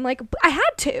grades. I'm like, I had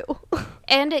to.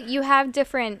 And you have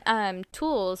different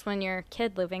tools when you're a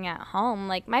kid living at home.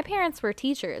 Like my parents were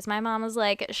teachers. My mom was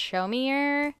like, show me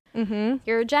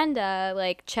your agenda,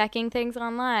 like checking things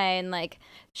online. Like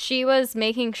she was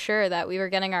making sure that we were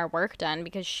getting our work done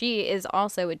because she is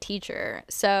also a teacher.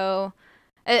 So,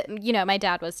 my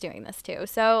dad was doing this too.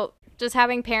 So just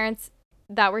having parents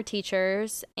that were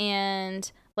teachers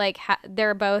and like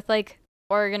they're both like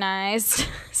organized.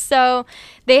 So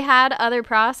they had other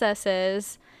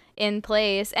processes in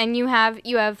place and you have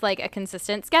like a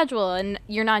consistent schedule and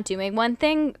you're not doing one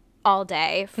thing all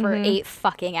day for 8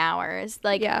 fucking hours.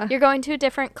 Like you're going to a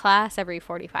different class every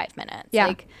 45 minutes. Yeah.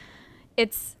 Like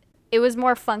it was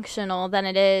more functional than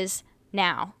it is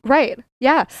now. Right.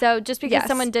 Yeah. So just because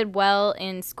someone did well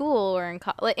in school or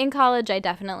in college, I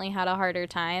definitely had a harder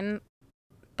time,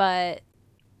 but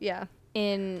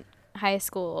in high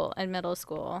school and middle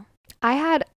school,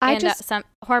 some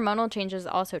hormonal changes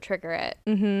also trigger it.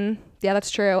 Yeah,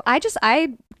 that's true.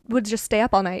 I would just stay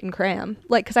up all night and cram,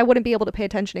 like, because I wouldn't be able to pay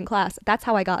attention in class. That's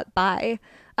how I got by.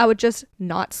 I would just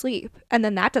not sleep, and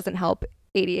then that doesn't help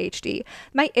ADHD.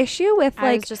 My issue with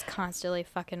I like was just constantly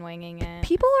fucking winging it.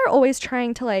 People are always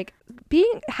trying to like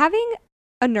having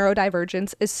a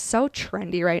neurodivergence is so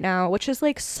trendy right now, which is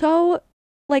like so.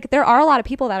 Like, there are a lot of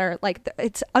people that are, like,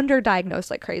 it's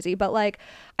underdiagnosed like crazy. But, like,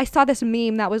 I saw this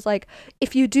meme that was, like,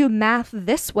 if you do math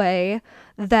this way,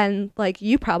 then, like,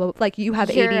 you probably, like, you have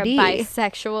You're ADD. You're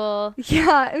bisexual.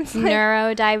 Yeah. It's like,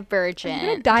 neurodivergent. You're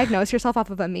going to diagnose yourself off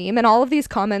of a meme. And all of these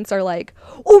comments are like,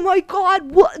 oh, my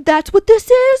God, that's what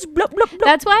this is? Blah, blah, blah.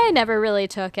 That's why I never really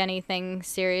took anything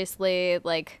seriously,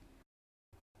 like,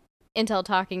 until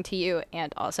talking to you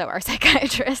and also our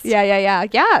psychiatrist.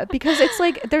 Yeah, because it's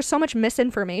like there's so much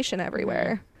misinformation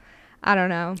everywhere. I don't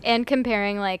know. And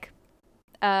comparing like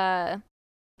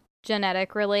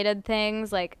genetic related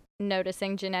things, like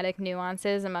noticing genetic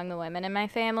nuances among the women in my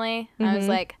family. I was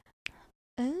like,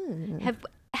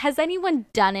 has anyone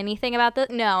done anything about this?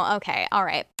 No. Okay. All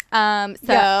right.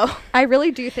 I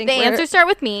really do think the answers start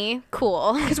with me.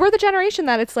 Cool. Because we're the generation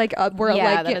that it's like we're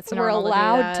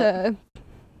allowed to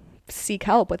seek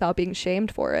help without being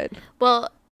shamed for it.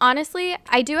 Well, honestly,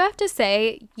 I do have to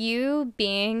say, you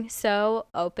being so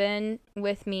open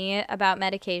with me about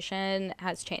medication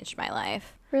has changed my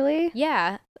life. Really?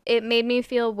 Yeah. It made me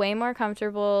feel way more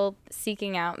comfortable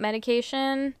seeking out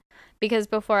medication because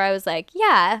before I was like,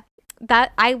 yeah,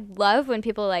 that I love when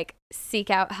people like seek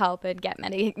out help and get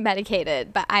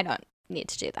medicated, but I don't need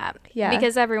to do that. Yeah.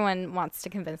 Because everyone wants to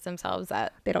convince themselves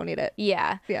that they don't need it.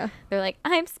 Yeah. Yeah. They're like,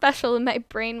 I'm special and my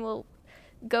brain will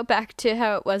go back to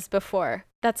how it was before.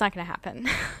 That's not going to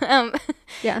happen.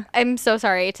 Yeah. I'm so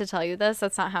sorry to tell you this.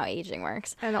 That's not how aging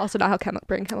works. And also not how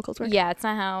brain chemicals work. Yeah, it's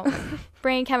not how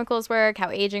brain chemicals work, how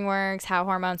aging works, how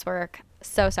hormones work.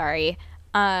 So sorry.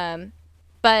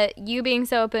 But you being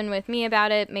so open with me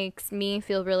about it makes me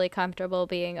feel really comfortable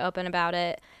being open about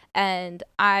it. And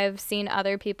I've seen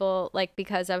other people, like,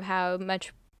 because of how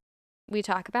much we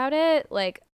talk about it,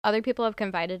 like, other people have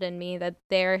confided in me that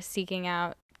they're seeking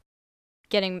out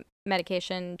getting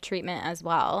medication treatment as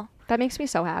well. That makes me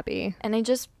so happy. And I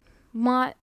just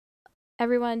want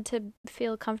everyone to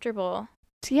feel comfortable.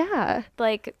 Yeah.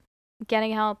 Like,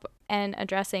 getting help and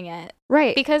addressing it.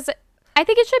 Right. Because I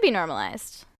think it should be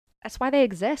normalized. That's why they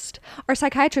exist. Our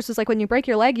psychiatrist was like, when you break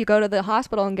your leg, you go to the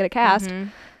hospital and get a cast.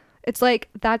 It's like,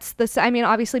 I mean,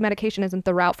 obviously medication isn't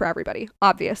the route for everybody,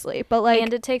 obviously, but like.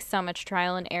 And it takes so much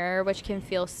trial and error, which can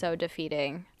feel so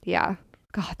defeating. Yeah.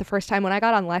 God, the first time when I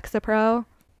got on Lexapro.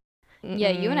 Yeah,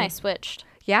 you and I switched.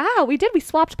 Yeah, we did. We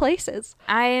swapped places.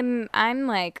 I'm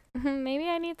like, maybe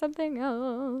I need something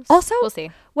else. Also, we'll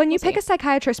see. When you pick a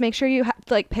psychiatrist, make sure you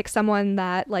like pick someone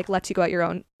that like lets you go at your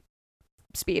own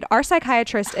speed. Our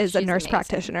psychiatrist is a nurse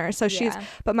practitioner, so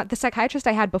but the psychiatrist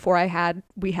I had before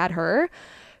we had her,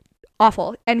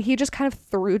 awful, and he just kind of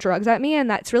threw drugs at me, and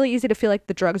that's really easy to feel like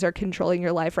the drugs are controlling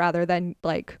your life rather than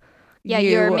like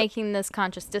you're making this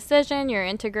conscious decision, you're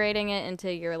integrating it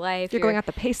into your life, you're going at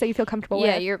the pace that you feel comfortable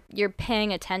with. You're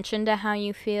paying attention to how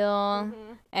you feel,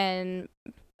 and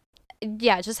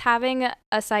just having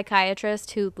a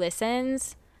psychiatrist who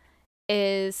listens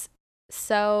is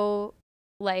so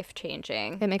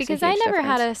life-changing. It makes because a huge I never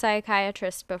difference. had a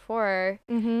psychiatrist before,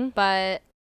 but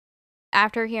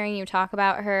after hearing you talk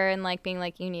about her and like being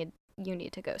like, you need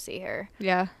to go see her,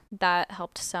 that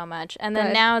helped so much. And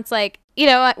then now it's like, you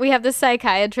know, we have this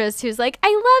psychiatrist who's like, I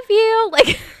love you,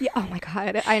 like, oh my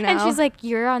god, I know. and she's like,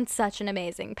 you're on such an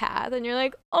amazing path, and you're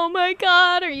like, oh my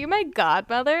god, are you my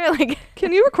godmother? Like,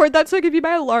 can you record that so I give you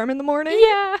my alarm in the morning?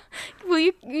 Yeah. Will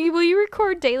you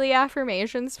record daily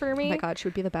affirmations for me? Oh my god, she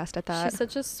would be the best at that. She's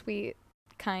such a sweet,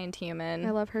 kind human.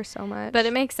 I love her so much. But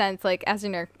it makes sense, like, as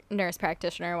a nurse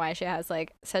practitioner, why she has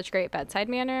like such great bedside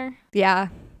manner. Yeah,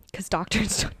 because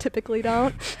doctors typically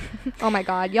don't. Oh my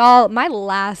god, y'all, my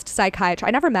last psychiatrist,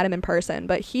 I never met him in person,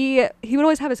 but he would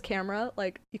always have his camera,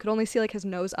 like, you could only see like his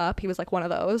nose up. He was like one of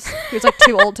those. He was like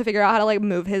too old to figure out how to like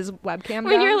move his webcam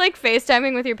When down. you're like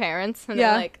FaceTiming with your parents and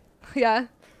they're like,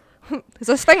 is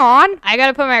this thing on? I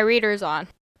gotta put my readers on.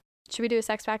 Should we do a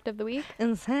sex fact of the week?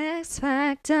 And sex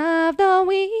fact of the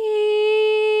week,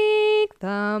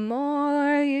 the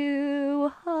more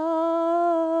you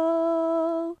hoe.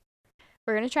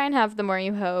 We're gonna try and have the More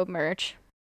You Hoe merch.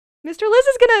 Mr. Liz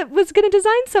was gonna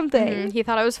design something. He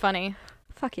thought it was funny.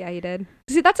 Fuck yeah, he did.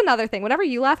 See, that's another thing. Whenever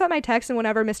you laugh at my text and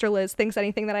whenever Mr. Liz thinks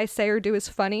anything that I say or do is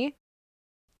funny,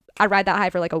 I ride that high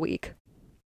for like a week.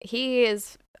 He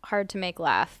is hard to make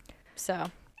laugh, so.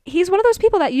 He's one of those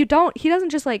people that he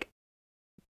doesn't just like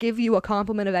give you a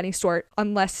compliment of any sort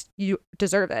unless you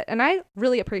deserve it. And I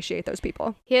really appreciate those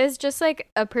people. He has just like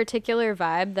a particular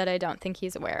vibe that I don't think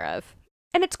he's aware of.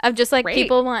 And it's of just like great.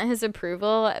 People want his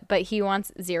approval, but he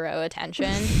wants zero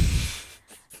attention.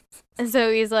 And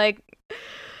so he's like,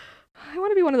 I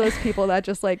want to be one of those people that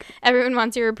just like everyone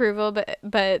wants your approval,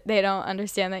 but they don't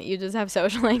understand that you just have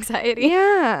social anxiety.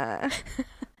 Yeah.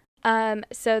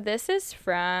 So this is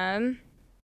from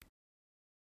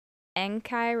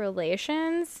Enki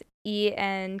Relations,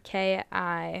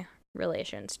 ENKI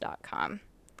Relations.com.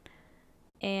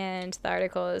 And the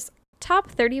article is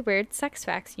Top 30 Weird Sex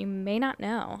Facts You May Not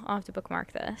Know. I'll have to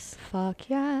bookmark this.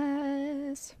 Fuck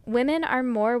yes. Women are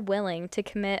more willing to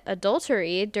commit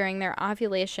adultery during their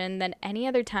ovulation than any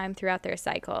other time throughout their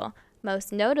cycle,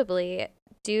 most notably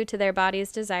due to their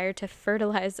body's desire to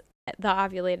fertilize the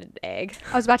ovulated egg.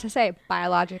 I was about to say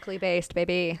biologically based,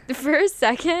 baby. For a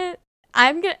second,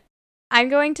 I'm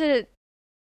going to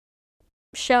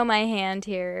show my hand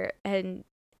here and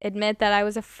admit that I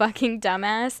was a fucking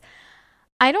dumbass.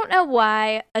 I don't know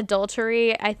why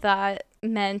adultery I thought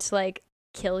meant like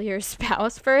kill your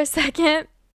spouse for a second.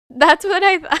 That's what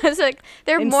I was like.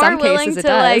 They're In more some willing cases, to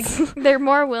like does. they're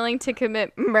more willing to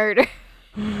commit murder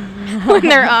when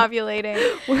they're ovulating.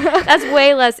 That's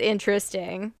way less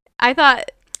interesting. I thought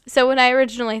so when I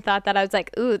originally thought that I was like,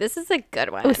 ooh, this is a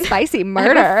good one. Ooh, spicy I'm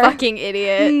murder. a fucking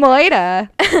idiot. Moida.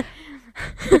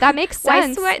 But that makes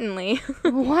sense. Why sweatingly?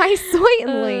 Why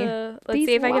sweatingly? Let's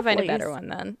see if I can find a better one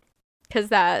then. Because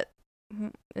that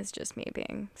is just me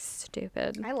being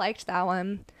stupid. I liked that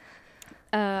one.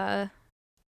 Let's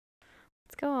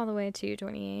go all the way to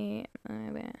 28.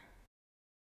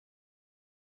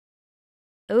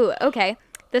 Ooh, okay.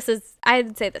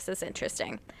 I'd say this is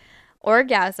interesting.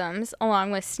 Orgasms,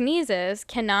 along with sneezes,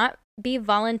 cannot be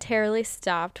voluntarily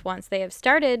stopped once they have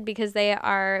started because they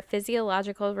are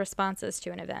physiological responses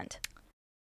to an event.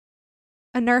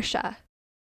 Inertia.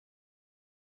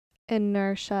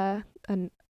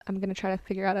 And I'm going to try to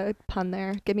figure out a pun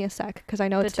there. Give me a sec, because I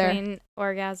know it's there. Between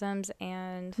orgasms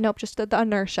and... Nope, just the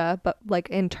inertia, but like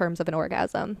in terms of an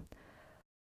orgasm.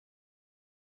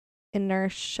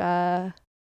 Inertia.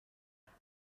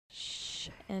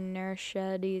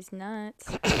 Inertia these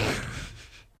nuts.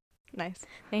 Nice.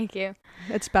 Thank you.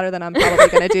 It's better than I'm probably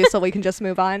going to do, so we can just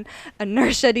move on.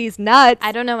 Inertia these nuts.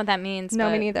 I don't know what that means.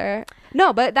 No, me neither.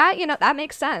 No, but that, that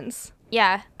makes sense.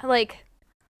 Yeah, like...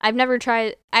 I've never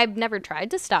tried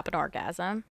to stop an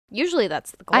orgasm. Usually that's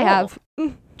the goal. I have.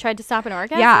 Tried to stop an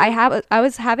orgasm? Yeah, I have. I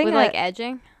was having with like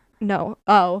edging? No.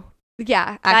 Oh.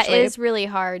 Yeah, actually. That is really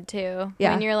hard too.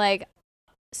 Yeah. When you're like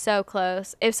so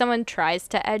close. If someone tries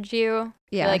to edge you,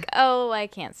 Yeah. You're like, oh, I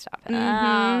can't stop it.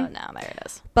 Mhm. Oh, no, there it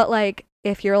is. But like,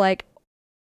 if you're like,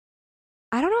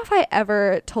 I don't know if I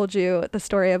ever told you the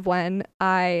story of when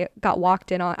I got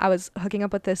walked in on. I was hooking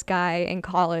up with this guy in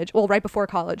college, well, right before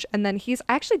college. And then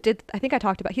I think I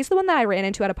talked about, he's the one that I ran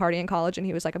into at a party in college and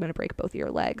he was like, I'm going to break both of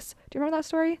your legs. Do you remember that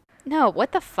story? No,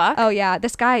 what the fuck? Oh yeah.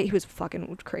 This guy, he was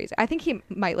fucking crazy. I think he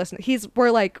might listen.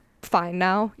 We're like fine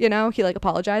now, you know, he like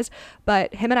apologized,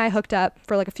 but him and I hooked up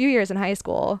for like a few years in high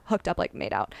school, like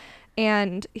made out.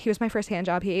 And he was my first hand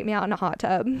job. He ate me out in a hot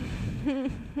tub.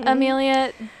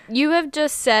 Amelia, you have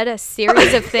just said a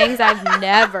series of things I've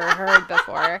never heard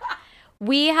before.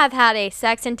 We have had a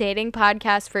sex and dating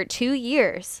podcast for 2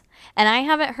 years, and I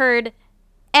haven't heard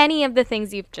any of the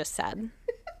things you've just said.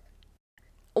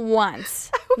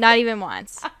 Once. Not even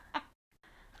once.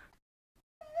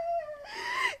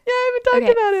 Yeah, I haven't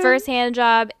talked about it. First hand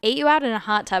job, ate you out in a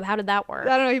hot tub. How did that work?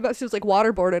 I don't know. He was like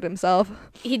waterboarded himself.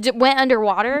 He went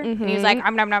underwater, and he was like,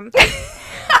 Mm-hmm. nom nom.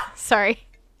 Sorry.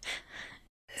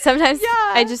 Sometimes Yeah.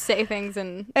 I just say things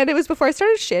and And it was before I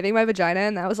started shaving my vagina,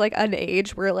 and that was like an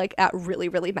age where like that really,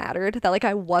 really mattered. That like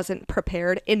I wasn't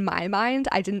prepared in my mind.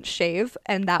 I didn't shave,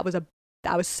 and that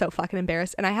was so fucking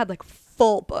embarrassed. And I had like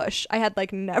full bush. I had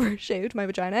like never shaved my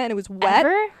vagina, and it was wet.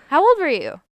 ever? How old were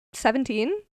you?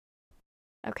 17.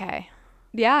 Okay.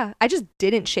 Yeah, I just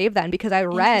didn't shave then because I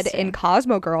read in Interesting.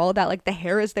 Cosmo Girl that like the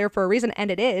hair is there for a reason,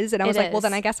 and it is. And I was It like, well,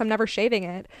 then is. I guess I'm never shaving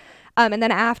it. And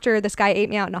then after this guy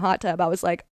ate me out in a hot tub, I was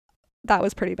like, that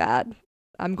was pretty bad.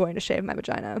 I'm going to shave my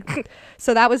vagina.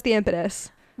 So that was the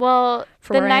impetus. Well,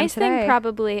 For the where I am nice thing today.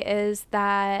 probably is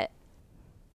that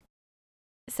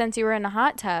since you were in a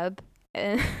hot tub,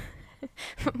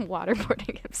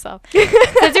 waterboarding himself.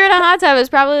 Since you're in a hot tub, it was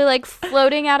probably like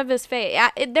floating out of his face.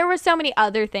 There were so many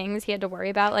other things he had to worry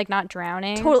about, like not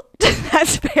drowning. Totally,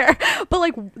 that's fair. But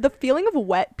like the feeling of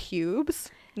wet pubes,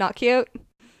 not cute.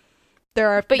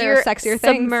 There But are you're sexier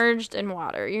things. submerged in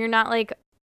water. You're not like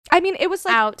I mean, it was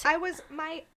like out.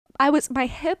 my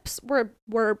hips were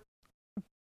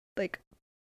like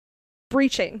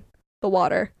breaching the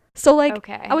water. So like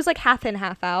Okay. I was like half in,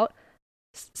 half out.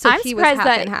 So I'm he was surprised half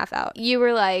that in, half out. You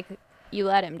were like, you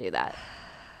let him do that.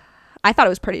 I thought it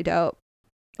was pretty dope.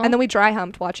 Oh. And then we dry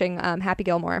humped watching Happy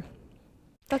Gilmore.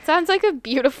 That sounds like a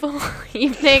beautiful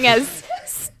evening as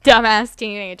dumbass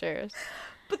teenagers.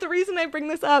 But the reason I bring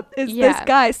this up is Yeah. this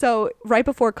guy. So right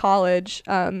before college,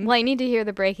 Well, I need to hear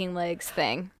the breaking legs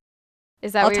thing.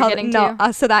 Is that what you're getting no,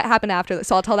 to? so that happened after this.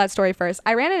 So I'll tell that story first.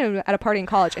 I ran into him at a party in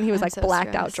college, and he was I'm like so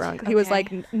blacked out stressed. drunk. He was Okay.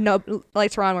 like, no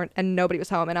lights were on, and nobody was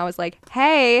home. And I was like,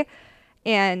 hey,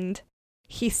 and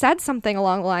he said something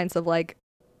along the lines of like,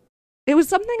 it was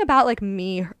something about like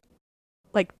me,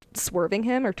 like swerving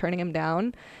him or turning him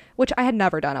down, which I had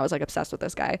never done. I was like obsessed with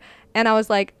this guy, and I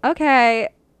was like, okay.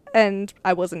 And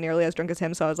I wasn't nearly as drunk as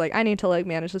him, so I was like, I need to like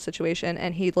manage the situation.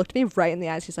 And he looked me right in the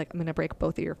eyes. He's like, I'm gonna break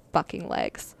both of your fucking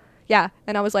legs. Yeah.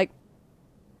 And I was like,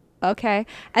 okay.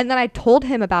 And then I told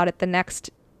him about it the next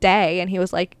day, and he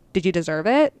was like, did you deserve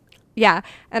it? Yeah.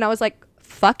 And I was like,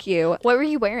 fuck you. What were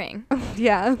you wearing?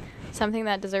 Yeah. Something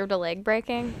that deserved a leg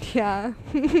breaking? Yeah.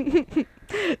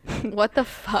 What the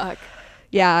fuck?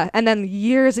 Yeah. And then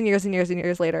years and years and years and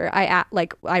years later,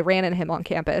 I ran into him on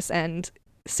campus, and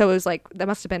so it was like, that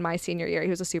must have been my senior year. He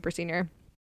was a super senior.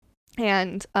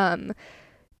 And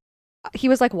he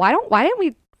was like, why didn't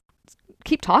we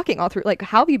keep talking all through, like,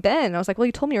 how have you been? And I was like, well,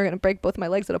 you told me you were gonna break both my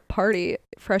legs at a party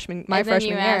freshman And then you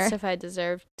year. asked if I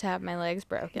deserved to have my legs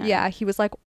broken. Yeah, he was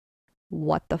like,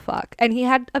 what the fuck? And he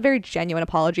had a very genuine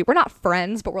apology. We're not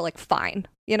friends, but we're like fine,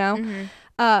 you know?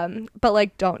 Mhm. But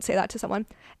like, don't say that to someone.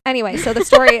 Anyway, so the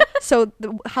story,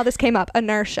 how this came up,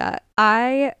 inertia.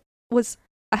 I was,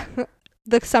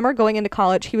 the summer going into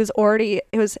college,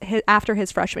 after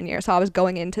his freshman year. So I was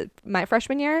going into my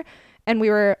freshman year, and we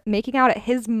were making out at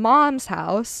his mom's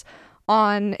house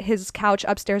on his couch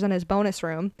upstairs in his bonus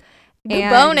room. The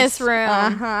bonus room.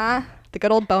 Uh-huh. The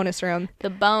good old bonus room. The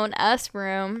BoneUS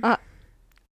Room.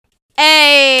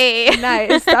 Hey! Hey!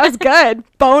 Nice. That was good.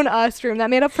 BoneUS Room. That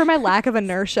made up for my lack of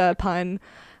inertia pun.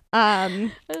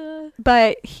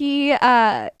 But he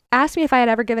asked me if I had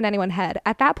ever given anyone head.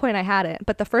 At that point, I hadn't.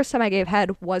 But the first time I gave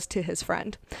head was to his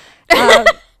friend.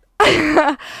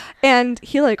 And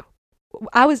he like,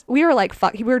 we were like,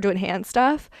 fuck, we were doing hand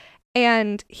stuff.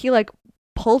 And he like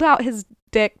pulled out his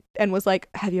dick and was like,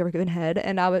 have you ever given head?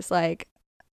 And I was like,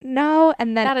 no.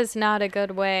 And then That is not a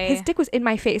good way. his dick was in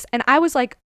my face. And I was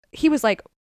like, he was like,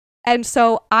 and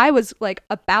so I was like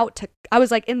I was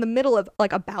like in the middle of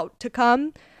like about to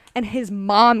come, and his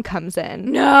mom comes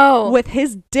in No. with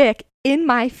his dick in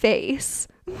my face.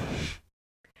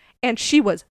 And she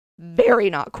was very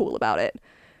not cool about it.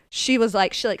 she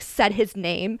said his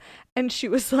name, and she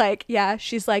was like, yeah,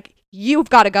 she's like, you've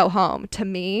got to go home, to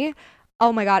me.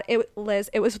 Oh my God,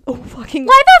 Liz, it was fucking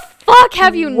Why the fuck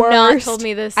have you not worst. told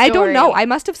me this story? I don't know. I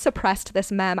must have suppressed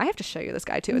this meme. I have to show you this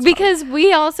guy too. It's because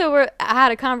we also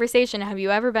had a conversation. Have you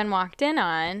ever been walked in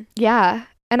on? Yeah,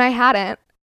 and I hadn't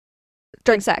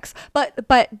during sex, but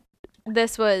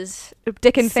this was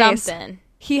dick and face. something.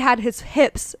 He had his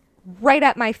hips right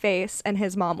at my face, and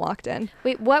his mom walked in.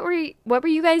 Wait, what were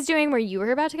you guys doing where you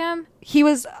were about to come? He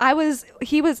had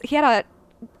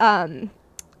a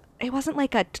it wasn't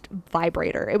like a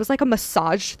vibrator. It was like a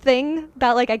massage thing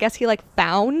that like I guess he like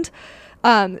found.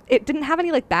 It didn't have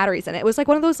any like batteries in it. It was like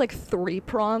one of those like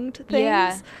 3-pronged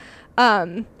things.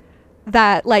 Yeah.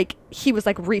 That like he was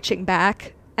like reaching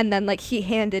back, and then like he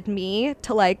handed me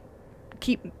to like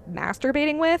keep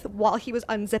masturbating with while he was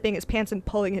unzipping his pants and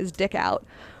pulling his dick out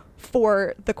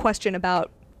for the question about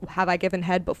have I given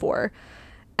head before.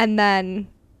 And then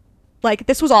like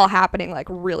this was all happening like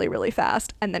really, really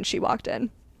fast, and then she walked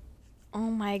in. Oh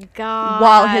my God.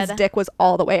 While his dick was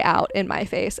all the way out in my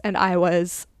face, and I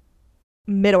was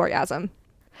mid-orgasm.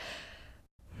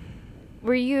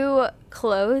 Were you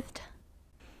clothed?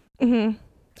 Mm-hmm.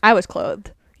 I was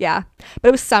clothed, yeah. But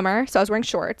it was summer, so I was wearing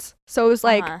shorts. So it was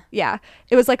like, yeah,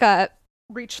 it was like a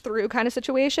reach-through kind of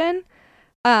situation.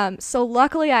 So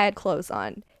luckily I had clothes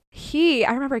on. I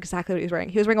remember exactly what he was wearing.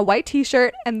 He was wearing a white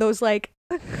t-shirt and those like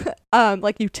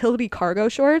utility cargo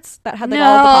shorts that had like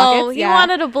all of the pockets. You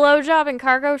wanted a blowjob in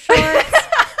cargo shorts?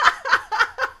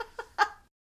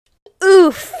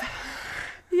 Oof.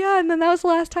 Yeah, and then that was the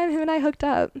last time him and I hooked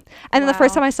up. And then the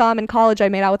first time I saw him in college, I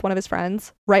made out with one of his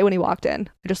friends right when he walked in.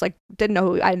 I just like didn't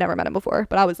know I had never met him before,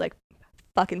 but I was like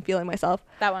fucking feeling myself.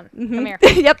 That one. Mm-hmm. Come here.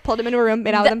 Yep, pulled him into a room,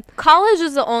 made out with him. College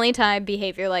is the only time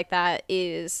behavior like that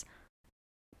is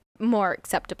more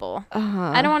acceptable.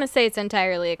 I don't want to say it's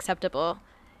entirely acceptable.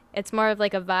 It's more of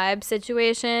like a vibe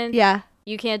situation. Yeah.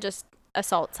 You can't just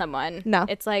assault someone. No.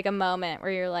 It's like a moment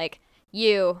where you're like,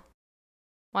 you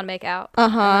want to make out?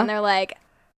 And And they're like,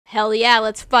 hell yeah,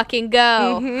 let's fucking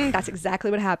go. Mm-hmm. That's exactly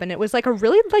what happened. It was like a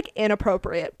really like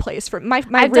inappropriate place for my I've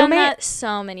roommate. done that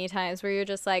so many times where you're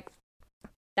just like,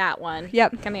 that one.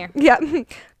 Yep. Come here. Yep.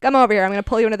 Come over here. I'm gonna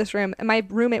pull you into this room. And my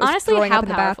roommate was Honestly, throwing how up in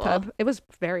the powerful? bathtub. It was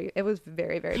very,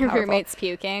 very Your powerful. roommate's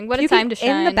puking. What Puking a time to shine.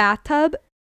 in the bathtub,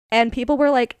 and people were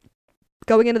like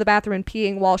going into the bathroom and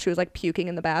peeing while she was like puking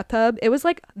in the bathtub. It was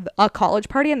like a college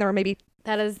party, and there were maybe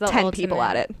that is the 10 people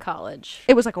at it. College.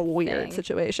 It was like a weird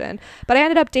situation. But I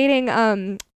ended up dating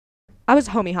I was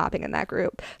homie hopping in that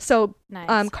group. So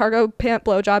Nice. cargo pant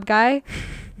blowjob guy,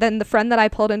 then the friend that I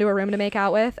pulled into a room to make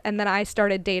out with, and then I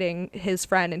started dating his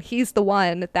friend, and he's the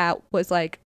one that was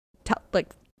like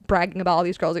bragging about all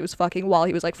these girls he was fucking while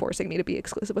he was like forcing me to be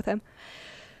exclusive with him.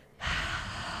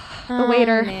 The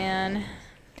waiter. Man.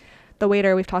 The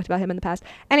waiter, we've talked about him in the past.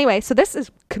 Anyway, so this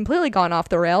is completely gone off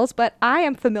the rails, but I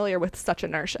am familiar with such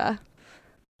inertia.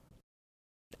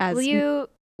 Will you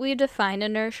define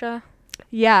inertia?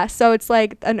 Yeah, so it's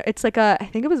like I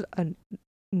think it was a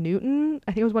Newton.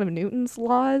 I think it was one of Newton's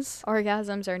laws.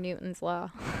 Orgasms are Newton's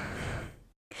law.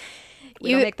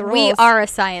 We don't make the rules. We are a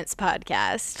science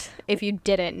podcast, if you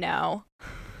didn't know.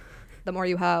 The more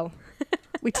you hoe.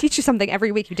 We teach you something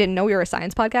every week. You didn't know we were a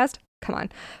science podcast? Come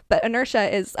on. But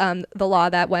inertia is the law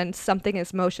that when something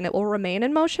is motion, it will remain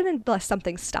in motion unless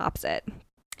something stops it.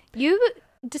 You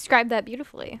described that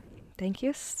beautifully. Thank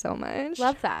you so much.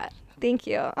 Love that. Thank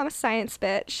you. I'm a science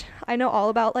bitch. I know all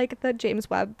about like the James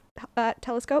Webb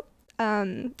telescope.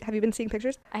 Have you been seeing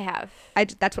pictures? I have.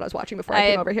 That's what I was watching before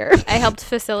I came over here. I helped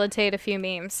facilitate a few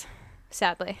memes,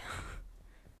 sadly.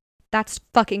 That's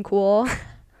fucking cool.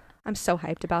 I'm so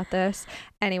hyped about this.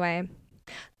 Anyway,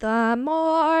 the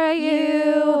more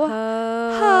you ho.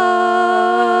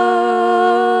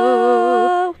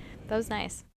 That was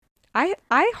nice. I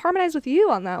harmonized with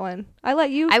you on that one. I let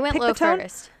you. I went pick low the tone.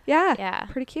 first. Yeah. Yeah.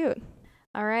 Pretty cute.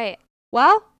 All right.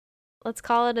 Well, let's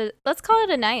call it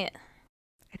a night.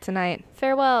 It's a night.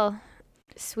 Farewell,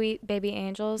 sweet baby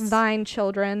angels. Thine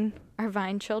children. Are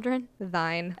Vine children?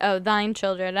 Thine. Oh, thine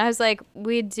children. I was like,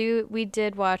 we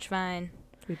did watch Vine.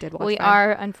 We did watch We Vine.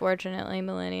 are unfortunately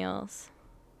millennials.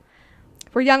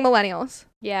 We're young millennials.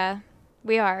 Yeah,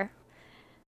 we are.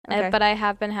 Okay. But I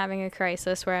have been having a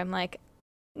crisis where I'm like,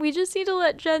 we just need to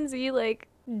let Gen Z like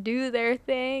do their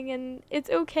thing, and it's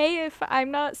okay if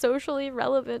I'm not socially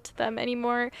relevant to them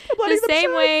anymore. The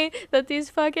same way that these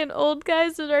fucking old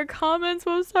guys in our comments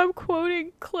won't stop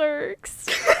quoting Clerks.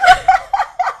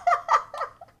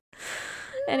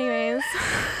 Anyways,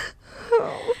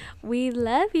 we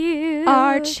love you,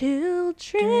 our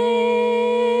children.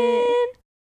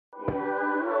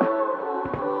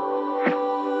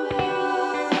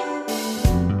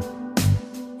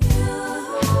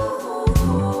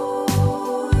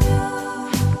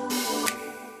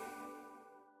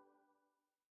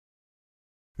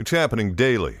 It's happening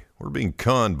daily. We're being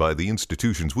conned by the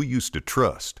institutions we used to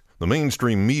trust. The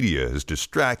mainstream media is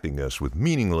distracting us with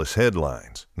meaningless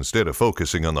headlines instead of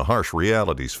focusing on the harsh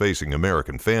realities facing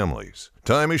American families.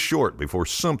 Time is short before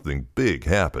something big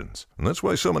happens, and that's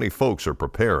why so many folks are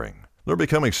preparing. They're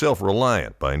becoming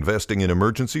self-reliant by investing in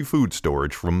emergency food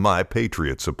storage from My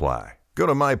Patriot Supply. Go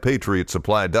to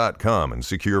MyPatriotSupply.com and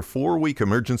secure 4-week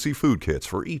emergency food kits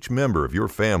for each member of your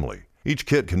family. Each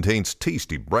kit contains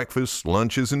tasty breakfasts,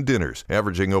 lunches, and dinners,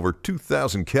 averaging over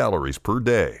 2,000 calories per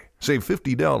day. Save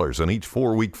 $50 on each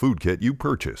 4-week food kit you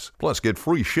purchase. Plus, get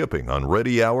free shipping on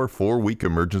Ready Hour 4-week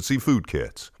emergency food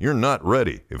kits. You're not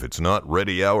ready if it's not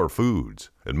Ready Hour Foods.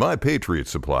 At My Patriot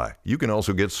Supply, you can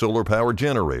also get solar power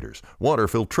generators, water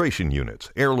filtration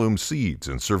units, heirloom seeds,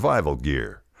 and survival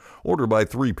gear. Order by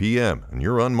 3 p.m. and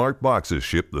your unmarked boxes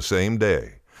ship the same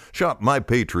day. Shop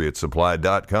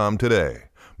MyPatriotSupply.com today.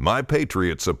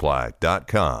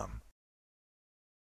 MyPatriotSupply.com.